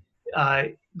 is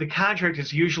the contract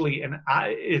is usually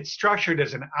it's structured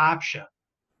as an option,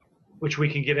 which we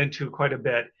can get into quite a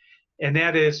bit. And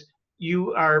that is,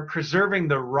 you are preserving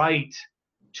the right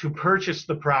to purchase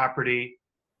the property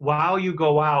while you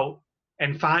go out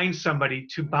and find somebody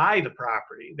to buy the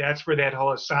property. That's where that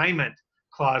whole assignment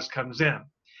clause comes in.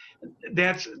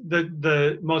 That's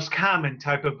the most common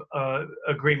type of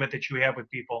agreement that you have with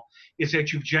people, is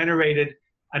that you've generated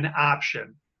an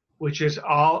option, which is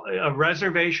a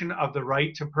reservation of the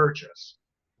right to purchase.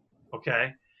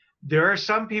 Okay. There are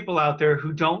some people out there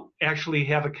who don't actually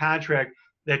have a contract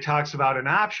that talks about an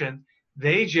option.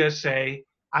 They just say,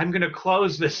 I'm going to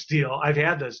close this deal. I've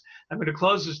had this. I'm going to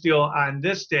close this deal on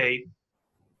this date.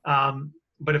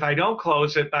 But if I don't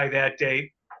close it by that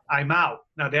date, I'm out.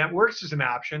 Now that works as an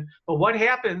option. But what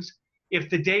happens if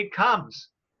the date comes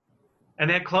and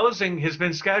that closing has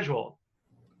been scheduled?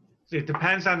 It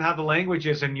depends on how the language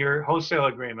is in your wholesale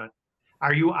agreement.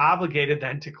 Are you obligated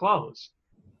then to close?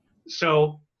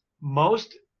 So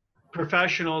most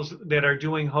professionals that are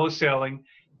doing wholesaling,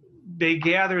 they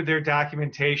gather their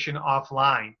documentation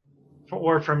offline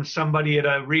or from somebody at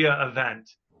a RIA event,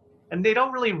 and they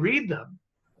don't really read them.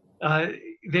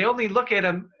 They only look at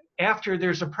them after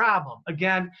there's a problem.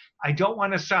 Again, I don't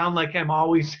want to sound like I'm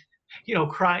always,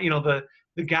 crying.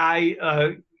 The guy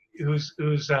who's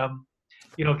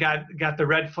got the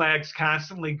red flags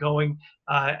constantly going,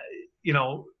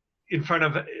 in front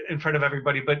of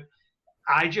everybody. But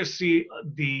I just see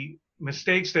the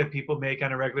mistakes that people make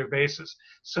on a regular basis.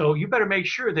 So you better make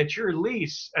sure that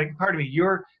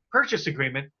your purchase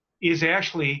agreement is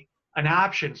actually an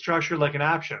option, structured like an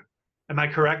option. Am I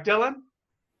correct, Dylan?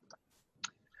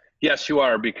 Yes, you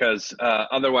are, because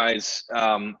otherwise,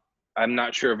 I'm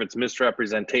not sure if it's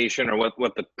misrepresentation or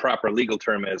what the proper legal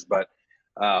term is, but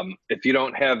if you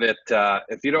don't have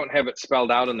it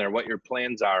spelled out in there what your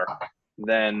plans are,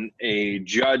 then a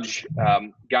judge,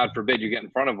 God forbid you get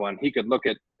in front of one, he could look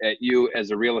at you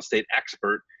as a real estate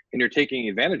expert and you're taking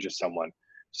advantage of someone.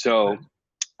 So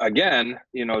again,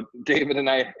 David and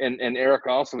I and Eric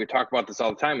also, we talk about this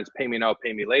all the time. It's pay me now,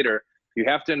 pay me later. You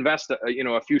have to invest,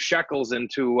 a few shekels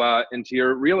into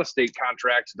your real estate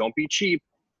contracts. Don't be cheap.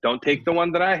 Don't take the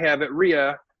one that I have at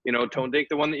RIA. Don't take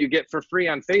the one that you get for free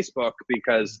on Facebook,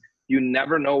 because you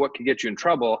never know what could get you in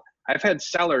trouble. I've had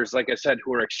sellers, like I said,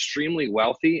 who are extremely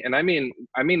wealthy, and I mean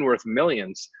worth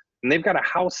millions, and they've got a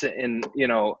house in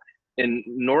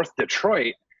North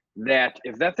Detroit that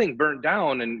if that thing burnt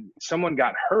down and someone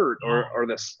got hurt or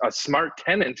a smart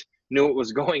tenant knew what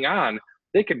was going on,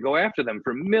 they could go after them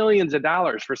for millions of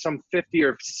dollars for some $50,000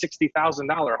 or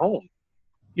 $60,000 home.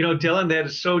 Dylan, that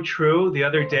is so true. The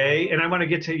other day, and I want to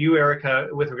get to you, Erica,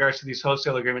 with regards to these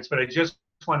wholesale agreements, but I just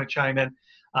want to chime in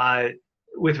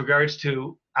with regards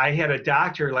to, I had a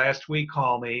doctor last week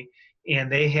call me, and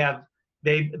they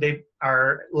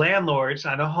are landlords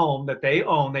on a home that they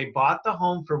own. They bought the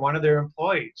home for one of their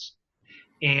employees,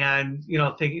 and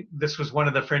thinking this was one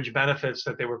of the fringe benefits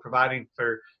that they were providing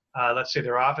for, let's say,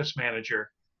 their office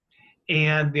manager,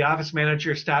 and the office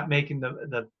manager stopped making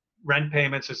the rent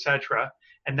payments, etc.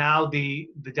 And now the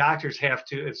doctors have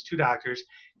to, it's two doctors,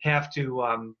 have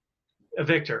to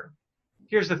evict her.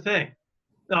 Here's the thing.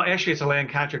 No, actually, it's a land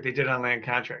contract. They did it on land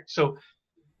contract. So,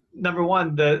 number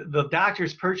one, the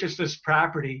doctors purchased this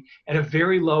property at a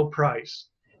very low price.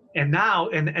 And now,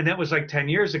 and that was like 10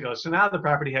 years ago. So now the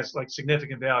property has like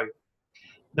significant value.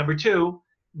 Number two,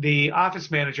 the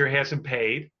office manager hasn't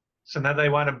paid. So now they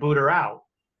want to boot her out.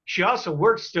 She also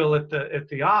works still at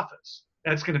the office.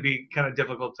 That's going to be kind of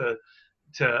difficult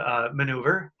to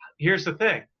maneuver. Here's the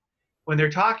thing. When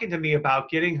they're talking to me about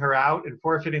getting her out and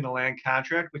forfeiting the land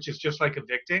contract, which is just like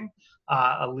evicting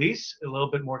a lease, a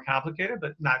little bit more complicated,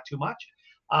 but not too much.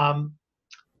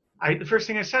 The first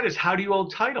thing I said is, how do you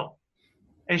hold title?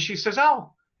 And she says,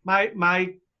 oh,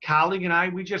 my colleague and I,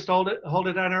 we just hold it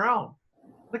on our own.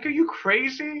 Like, are you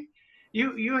crazy?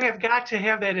 You have got to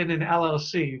have that in an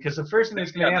LLC, because the first thing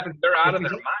that's going to happen. They're out of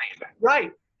their mind.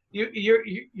 Right.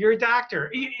 You're a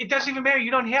doctor. It doesn't even matter. You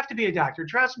don't have to be a doctor.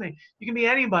 Trust me. You can be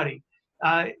anybody.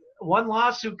 One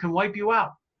lawsuit can wipe you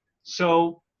out.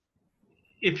 So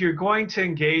if you're going to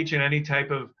engage in any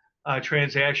type of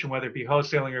transaction, whether it be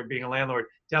wholesaling or being a landlord,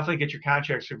 definitely get your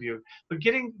contracts reviewed. But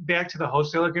getting back to the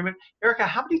wholesale agreement, Erica,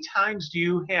 how many times do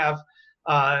you have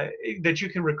that you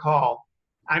can recall?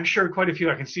 I'm sure quite a few.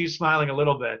 I can see you smiling a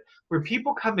little bit, where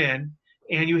people come in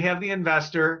and you have the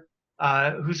investor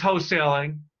who's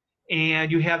wholesaling,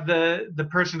 and you have the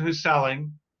person who's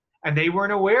selling, and they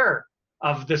weren't aware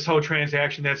of this whole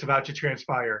transaction that's about to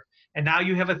transpire. And now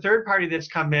you have a third party that's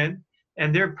come in,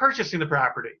 and they're purchasing the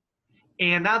property.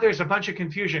 And now there's a bunch of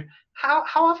confusion. How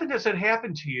often does it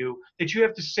happen to you that you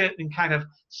have to sit and kind of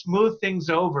smooth things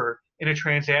over in a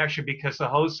transaction because the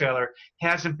wholesaler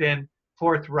hasn't been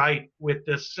forthright with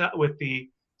the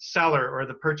seller or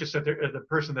the the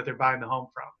person that they're buying the home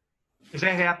from? Does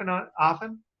that happen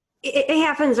often? It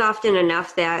happens often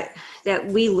enough that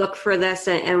we look for this,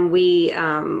 and we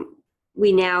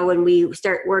now, when we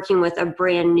start working with a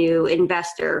brand new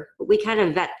investor, we kind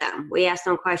of vet them. We ask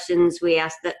them questions. We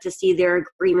ask to see their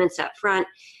agreements up front.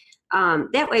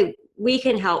 That way we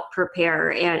can help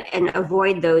prepare and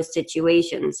avoid those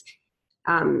situations.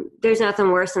 There's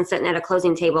nothing worse than sitting at a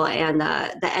closing table and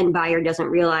the end buyer doesn't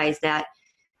realize that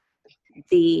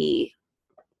that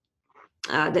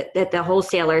the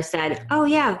wholesaler said, oh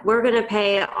yeah, we're going to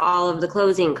pay all of the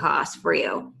closing costs for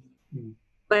you.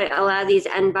 But a lot of these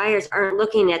end buyers aren't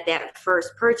looking at that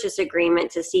first purchase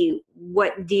agreement to see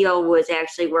what deal was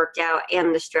actually worked out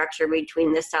and the structure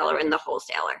between the seller and the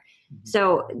wholesaler.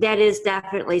 So that is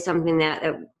definitely something that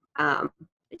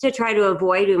to try to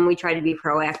avoid, and we try to be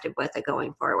proactive with it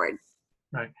going forward.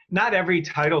 Right. Not every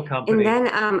title company. And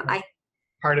then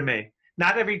pardon me.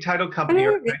 Not every title company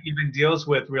even deals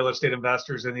with real estate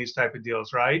investors in these type of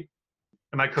deals, right?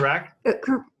 Am I correct?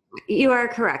 You are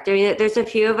correct. I mean, there's a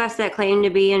few of us that claim to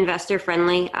be investor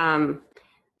friendly.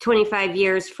 25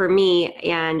 years for me,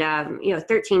 and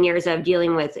 13 years of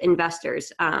dealing with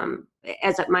investors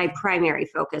as my primary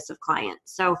focus of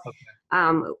clients. So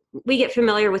we get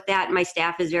familiar with that. My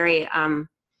staff is very up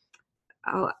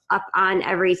on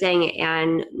everything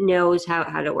and knows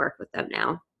how to work with them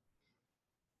now.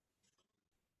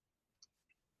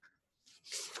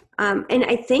 And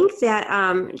I think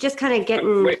that just kind of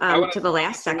getting to the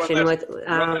last section with.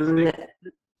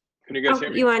 Can you guys hear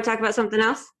me? You want to talk about something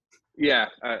else? Yeah,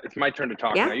 it's my turn to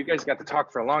talk now. You guys got to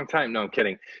talk for a long time. No, I'm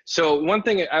kidding. So one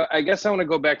thing, I guess I want to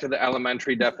go back to the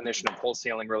elementary definition of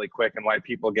wholesaling really quick and why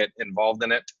people get involved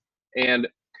in it. And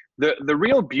the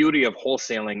real beauty of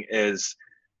wholesaling is,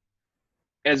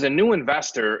 as a new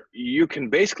investor, you can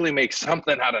basically make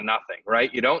something out of nothing,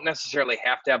 right? You don't necessarily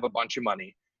have to have a bunch of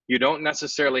money. You don't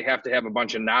necessarily have to have a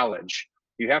bunch of knowledge.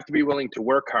 You have to be willing to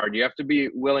work hard. You have to be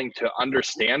willing to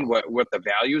understand what the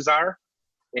values are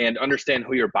and understand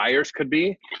who your buyers could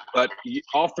be. But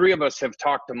all three of us have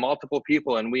talked to multiple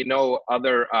people, and we know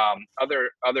other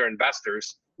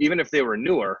investors, even if they were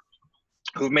newer,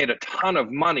 who've made a ton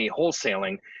of money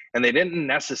wholesaling, and they didn't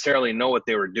necessarily know what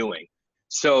they were doing.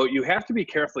 So you have to be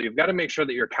careful. You've got to make sure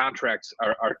that your contracts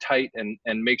are tight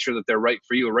and make sure that they're right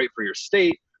for you, right for your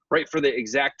state, right for the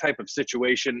exact type of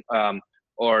situation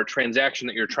or transaction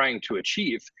that you're trying to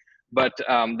achieve. But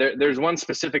there's one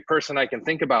specific person I can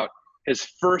think about. His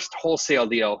first wholesale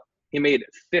deal, he made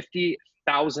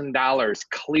 $50,000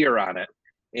 clear on it,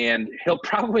 and he'll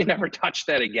probably never touch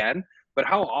that again. But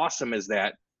how awesome is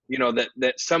that? You know,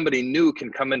 that somebody new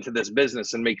can come into this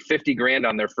business and make 50 grand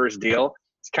on their first deal.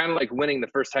 It's kind of like winning the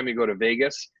first time you go to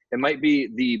Vegas. It might be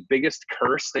the biggest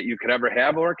curse that you could ever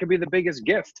have, or it could be the biggest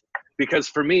gift. Because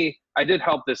for me, I did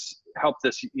help this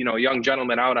young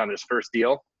gentleman out on his first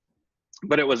deal.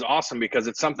 But it was awesome because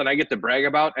it's something I get to brag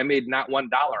about. I made not $1 on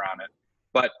it,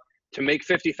 but to make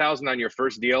 $50,000 on your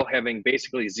first deal, having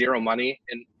basically zero money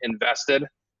invested,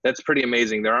 that's pretty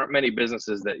amazing. There aren't many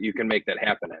businesses that you can make that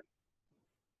happen in.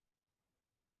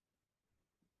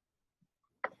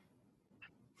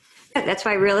 Yeah, that's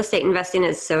why real estate investing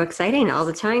is so exciting all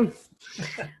the time.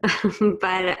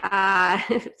 But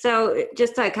so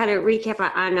just to kind of recap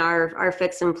on our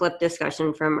fix and flip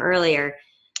discussion from earlier.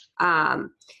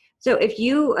 So if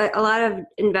a lot of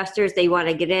investors, they want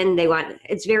to get in,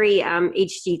 it's very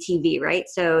HGTV, right?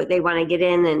 So they want to get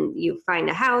in and you find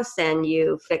a house and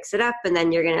you fix it up and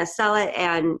then you're going to sell it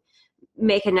and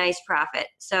make a nice profit.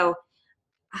 So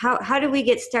how do we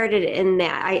get started in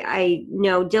that? I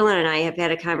know Dylan and I have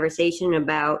had a conversation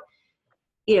about,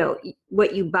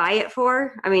 what you buy it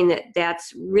for. I mean,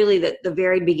 that's really the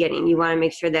very beginning. You want to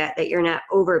make sure that you're not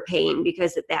overpaying,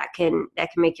 because that can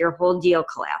make your whole deal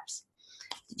collapse.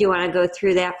 Do you want to go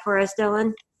through that for us,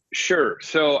 Dylan? Sure.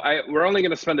 So we're only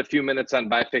going to spend a few minutes on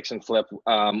buy, fix, and flip.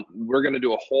 We're going to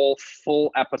do a whole full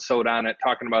episode on it,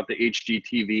 talking about the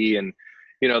HGTV and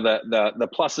the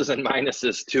pluses and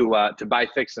minuses to buy,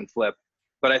 fix, and flip.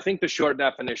 But I think the short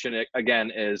definition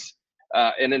again is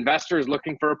an investor is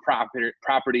looking for a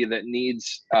property that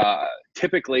needs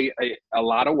typically a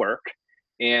lot of work,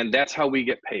 and that's how we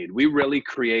get paid. We really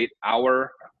create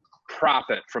our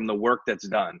profit from the work that's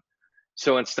done.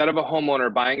 So instead of a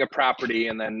homeowner buying a property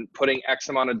and then putting X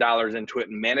amount of dollars into it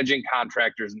and managing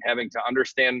contractors and having to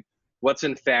understand what's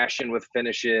in fashion with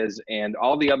finishes and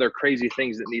all the other crazy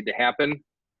things that need to happen,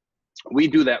 we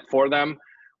do that for them.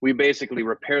 We basically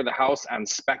repair the house on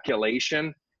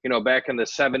speculation. Back in the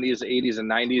 70s, 80s, and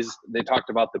 90s, they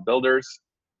talked about the builders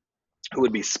who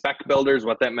would be spec builders.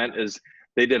 What that meant is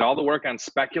they did all the work on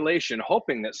speculation,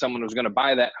 hoping that someone was going to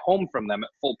buy that home from them at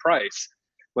full price,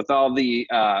 with all the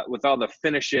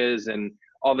finishes and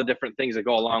all the different things that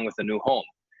go along with a new home.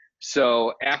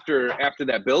 So after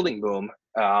that building boom,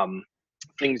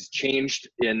 things changed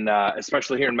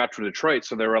especially here in Metro Detroit.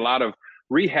 So there were a lot of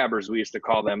rehabbers, we used to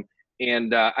call them,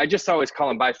 And I just always call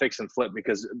them buy, fix, and flip,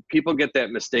 because people get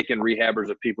that mistaken rehabbers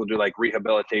of people do like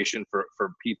rehabilitation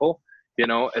for people. You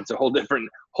know, it's a whole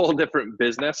different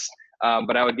business.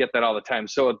 But I would get that all the time.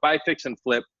 So with buy, fix, and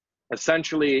flip,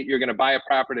 essentially you're going to buy a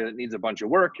property that needs a bunch of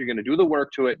work. You're going to do the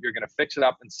work to it. You're going to fix it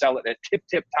up and sell it at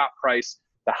tip top price,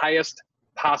 the highest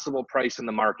possible price in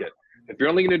the market. If you're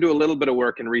only going to do a little bit of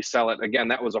work and resell it, again,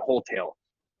 that was a wholesale.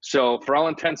 So for all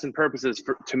intents and purposes,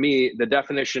 to me, the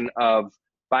definition of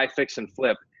buy, fix, and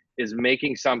flip is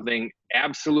making something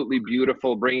absolutely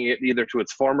beautiful, bringing it either to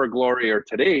its former glory or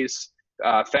today's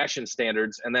fashion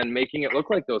standards, and then making it look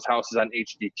like those houses on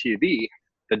HGTV.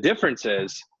 The difference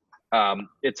is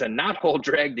it's a knothole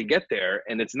drag to get there,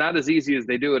 and it's not as easy as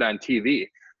they do it on TV.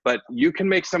 But you can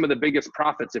make some of the biggest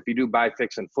profits if you do buy,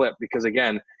 fix, and flip, because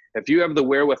again, if you have the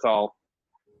wherewithal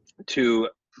to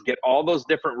get all those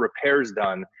different repairs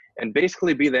done and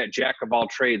basically be that jack of all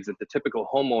trades that the typical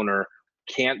homeowner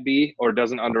can't be or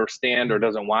doesn't understand or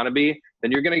doesn't want to be,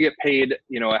 then you're going to get paid,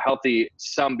 you know, a healthy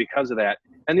sum because of that.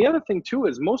 And the other thing too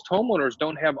is most homeowners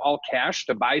don't have all cash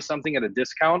to buy something at a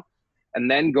discount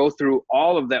and then go through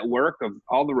all of that work of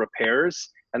all the repairs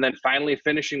and then finally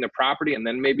finishing the property and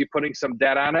then maybe putting some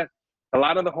debt on it. A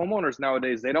lot of the homeowners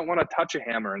nowadays, they don't want to touch a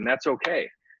hammer, and that's okay.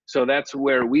 So that's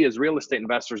where we as real estate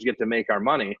investors get to make our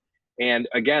money. And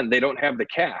again, they don't have the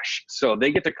cash. So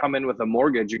they get to come in with a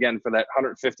mortgage, again, for that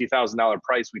 $150,000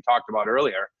 price we talked about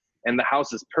earlier. And the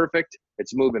house is perfect.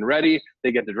 It's move-in ready.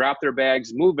 They get to drop their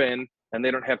bags, move in, and they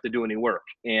don't have to do any work.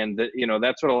 And, you know,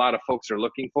 that's what a lot of folks are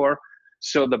looking for.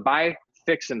 So the buy,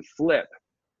 fix, and flip,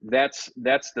 that's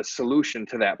the solution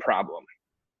to that problem.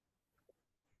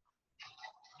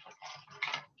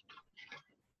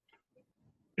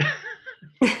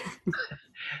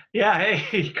 Yeah, hey,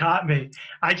 he caught me.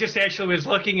 I just actually was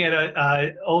looking at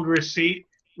a old receipt,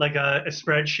 like a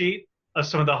spreadsheet of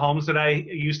some of the homes that I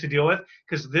used to deal with,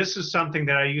 because this is something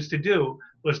that I used to do,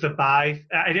 was to buy.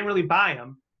 I didn't really buy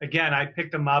them. Again, I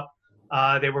picked them up.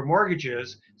 They were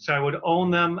mortgages, so I would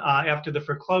own them after the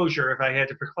foreclosure if I had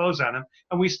to foreclose on them,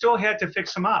 and we still had to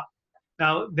fix them up.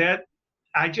 Now, that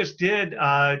I just did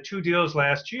 2 deals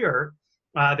last year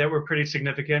that were pretty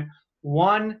significant.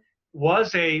 One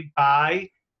was a buy,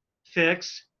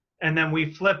 fix, and then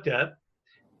we flipped it,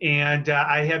 and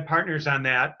I had partners on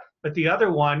that. But the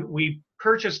other one, we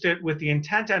purchased it with the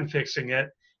intent on fixing it,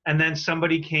 and then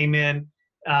somebody came in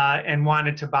and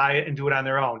wanted to buy it and do it on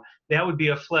their own. That would be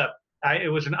a flip.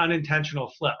 It was an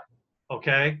unintentional flip,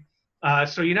 okay?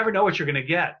 So you never know what you're going to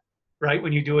get, right,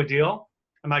 when you do a deal.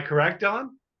 Am I correct,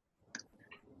 Dylan?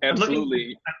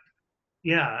 Absolutely.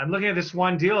 I'm looking at this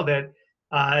one deal that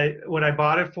what I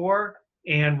bought it for,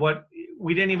 and what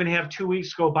we didn't even have 2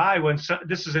 weeks go by when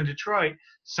this is in Detroit.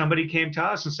 Somebody came to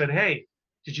us and said, "Hey,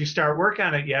 did you start work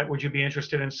on it yet? Would you be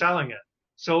interested in selling it?"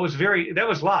 So it was that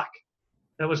was luck.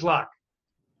 That was luck.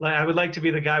 I would like to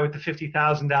be the guy with the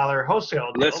 $50,000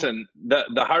 wholesale deal. Listen,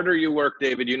 the harder you work,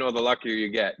 David, you know, the luckier you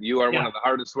get. You are one of the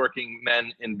hardest working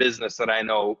men in business that I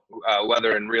know,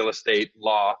 whether in real estate,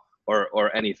 law,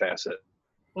 or any facet.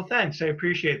 Well, thanks. I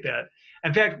appreciate that.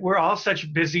 In fact, we're all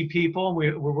such busy people.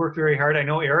 We work very hard. I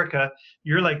know, Erica,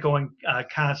 you're like going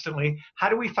constantly. How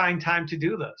do we find time to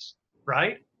do this,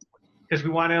 right? Because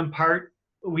we want to impart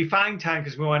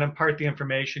the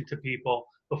information to people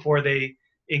before they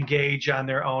engage on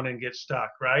their own and get stuck,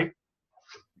 right?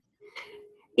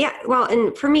 Yeah, well,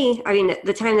 and for me, I mean,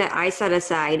 the time that I set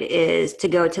aside is to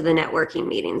go to the networking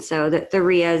meetings. So the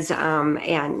RIAs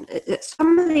and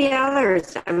some of the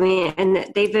others, I mean, and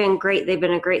they've been great. They've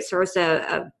been a great source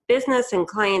of business and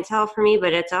clientele for me,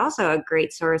 but it's also a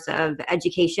great source of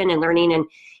education and learning and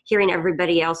hearing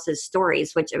everybody else's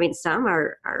stories, which, I mean, some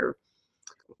are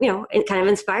you know, kind of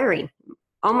inspiring.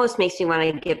 Almost makes me want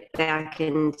to get back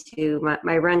into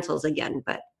my rentals again,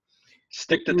 but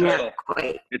stick to title. Not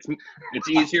quite. It's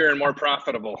easier and more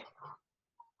profitable.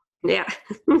 Yeah.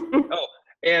 Oh,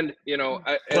 and you know,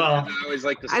 I always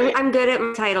like to say, I'm good at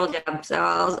my title job,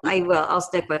 so I'll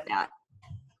stick with that.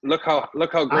 Look how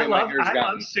great my hair's gotten.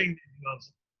 I love seeing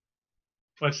those.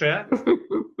 What's that?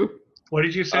 What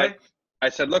did you say? I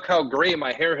said, look how gray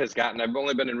my hair has gotten. I've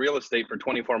only been in real estate for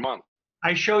 24 months.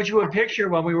 I showed you a picture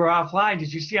when we were offline.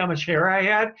 Did you see how much hair I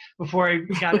had before I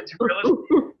got into real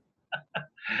estate?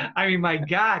 I mean, my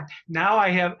God, now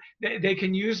they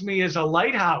can use me as a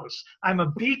lighthouse. I'm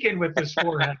a beacon with this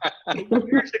forehead.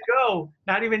 Years ago,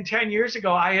 not even 10 years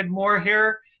ago, I had more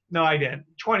hair. No, I didn't.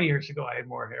 20 years ago, I had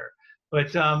more hair.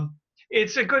 But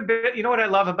it's a good bit. You know what I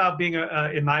love about being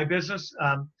in my business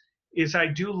is I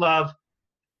do love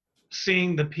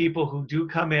seeing the people who do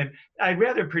come in. I'd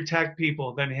rather protect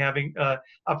people than having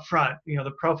up front, you know,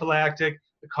 the prophylactic,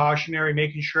 the cautionary,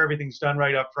 making sure everything's done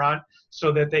right up front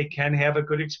so that they can have a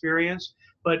good experience.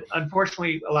 But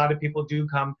unfortunately, a lot of people do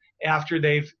come after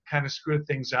they've kind of screwed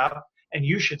things up, and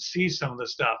you should see some of the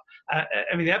stuff.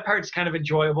 I mean, that part's kind of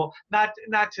enjoyable, not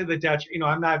to the detriment.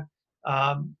 I'm not.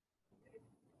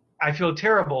 I feel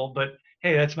terrible, but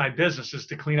hey, that's my business, is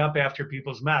to clean up after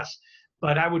people's mess.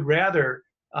 But I would rather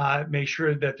make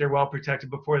sure that they're well protected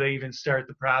before they even start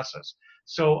the process.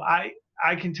 So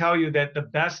I can tell you that the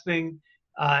best thing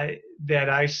that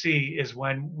I see is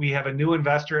when we have a new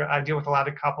investor. I deal with a lot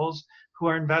of couples who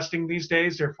are investing these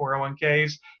days, their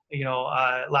 401ks,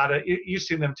 a lot of, you've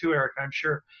seen them too, Eric, I'm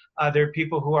sure. There are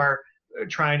people who are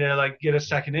trying to like get a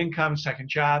second income, second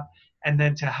job, and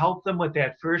then to help them with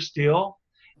that first deal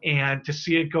and to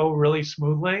see it go really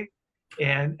smoothly.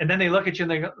 And then they look at you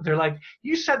and they're like,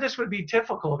 you said this would be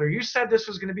difficult, or you said this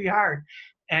was going to be hard.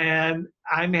 And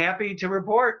I'm happy to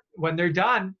report when they're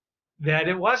done that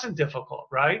it wasn't difficult,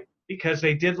 right? Because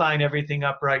they did line everything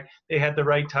up right. They had the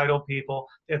right title people,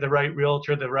 they had the right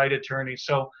realtor, the right attorney.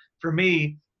 So for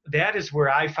me, that is where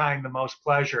I find the most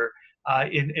pleasure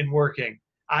in working.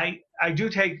 I do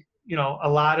take a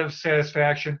lot of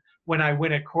satisfaction when I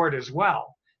win at court as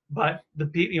well. But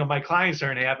my clients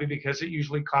aren't happy because it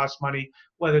usually costs money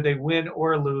whether they win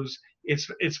or lose.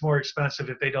 It's more expensive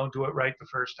if they don't do it right the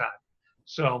first time.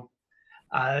 So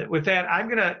with that, I'm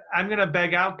gonna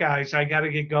beg out, guys. I got to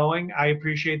get going. I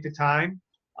appreciate the time.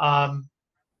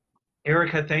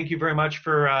 Erica, thank you very much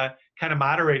for kind of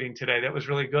moderating today. That was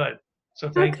really good. So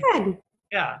thank you.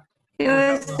 Yeah.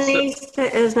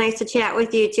 It was nice to chat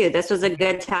with you too. This was a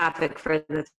good topic for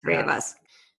the three of us.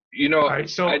 All right.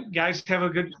 So guys, have a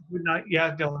good night.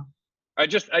 Yeah, Dylan. I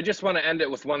just want to end it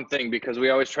with one thing, because we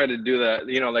always try to do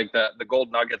the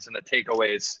gold nuggets and the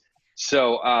takeaways.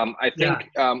 So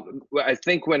I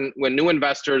think when new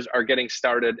investors are getting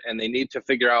started and they need to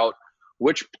figure out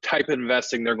which type of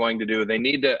investing they're going to do, they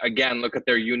need to, again, look at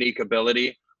their unique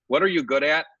ability. What are you good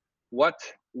at? What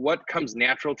comes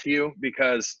natural to you?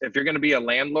 Because if you're going to be a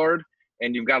landlord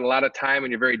and you've got a lot of time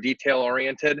and you're very detail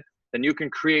oriented, then you can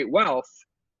create wealth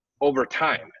over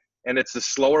time. And it's a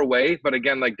slower way, but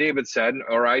again, like David said,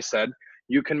 or I said,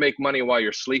 you can make money while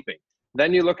you're sleeping.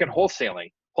 Then you look at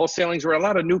wholesaling. Wholesaling is where a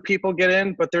lot of new people get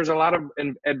in, but there's a lot of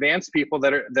advanced people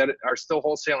that are still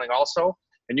wholesaling also.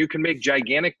 And you can make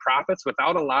gigantic profits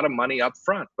without a lot of money up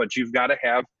front, but you've got to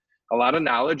have a lot of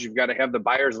knowledge. You've got to have the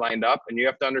buyers lined up, and you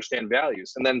have to understand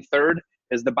values. And then third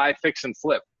is the buy, fix, and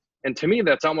flip. And to me,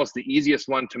 that's almost the easiest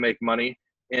one to make money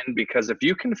in, because if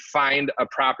you can find a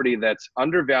property that's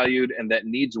undervalued and that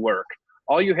needs work,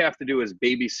 all you have to do is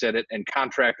babysit it and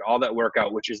contract all that work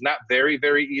out, which is not very,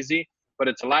 very easy, but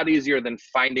it's a lot easier than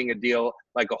finding a deal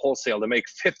like a wholesale to make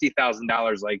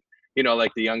 $50,000, like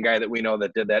the young guy that we know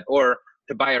that did that, or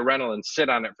to buy a rental and sit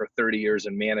on it for 30 years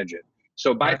and manage it.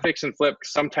 So buy, fix, and flip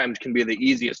sometimes can be the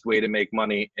easiest way to make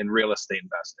money in real estate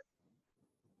investing.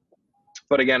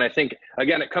 But again, I think,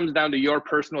 it comes down to your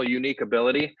personal unique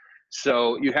ability.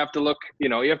 So you have to look,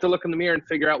 in the mirror and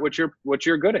figure out what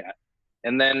you're good at.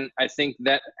 And then I think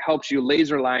that helps you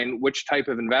laser line which type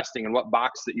of investing and what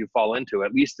box that you fall into,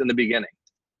 at least in the beginning.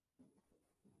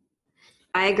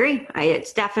 I agree.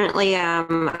 It's definitely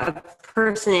a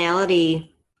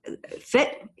personality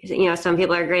fit. Some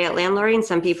people are great at landlording.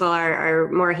 Some people are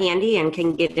more handy and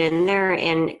can get in there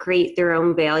and create their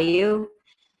own value.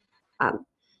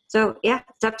 So yeah,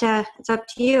 it's up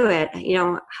to you at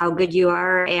how good you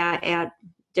are at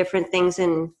different things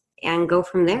and go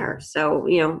from there. So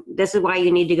this is why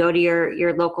you need to go to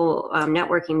your local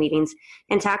networking meetings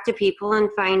and talk to people and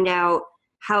find out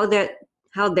how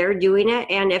they're doing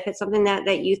it, and if it's something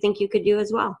that you think you could do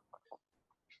as well.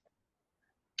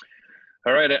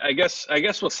 All right, I guess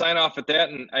we'll sign off at that.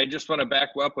 And I just want to back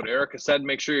up what Erica said.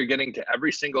 Make sure you're getting to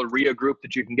every single RIA group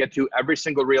that you can get to, every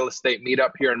single real estate meetup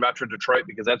here in Metro Detroit,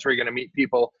 because that's where you're going to meet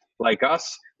people like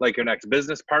us, like your next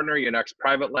business partner, your next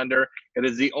private lender. It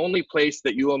is the only place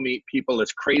that you will meet people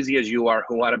as crazy as you are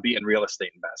who want to be in real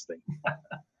estate investing.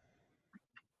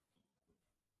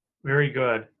 Very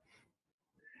good.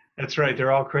 That's right.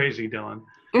 They're all crazy, Dylan.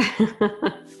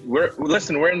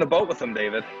 We're in the boat with them,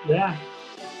 David. Yeah.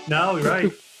 No, you're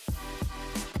right.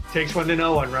 Takes one to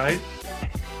know one, right?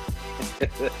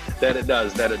 That it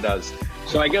does.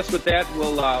 So I guess with that,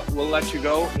 we'll let you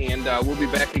go, and we'll be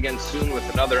back again soon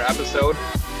with another episode.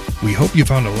 We hope you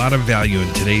found a lot of value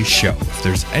in today's show. If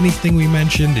there's anything we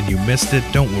mentioned and you missed it,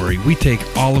 don't worry. We take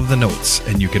all of the notes,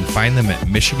 and you can find them at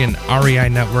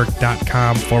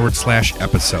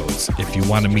michiganreinetwork.com/episodes. If you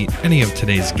want to meet any of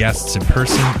today's guests in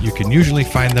person, you can usually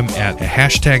find them at a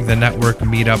 #The Network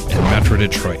meetup in Metro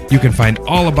Detroit. You can find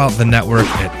all about the network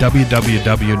at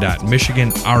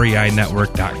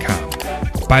www.michiganreinetwork.com.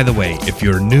 By the way, if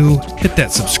you're new, hit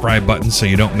that subscribe button so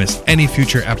you don't miss any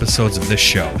future episodes of this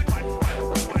show.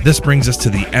 This brings us to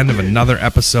the end of another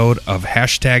episode of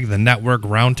 #The Network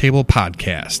Roundtable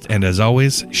Podcast. And as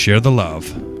always, share the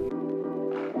love.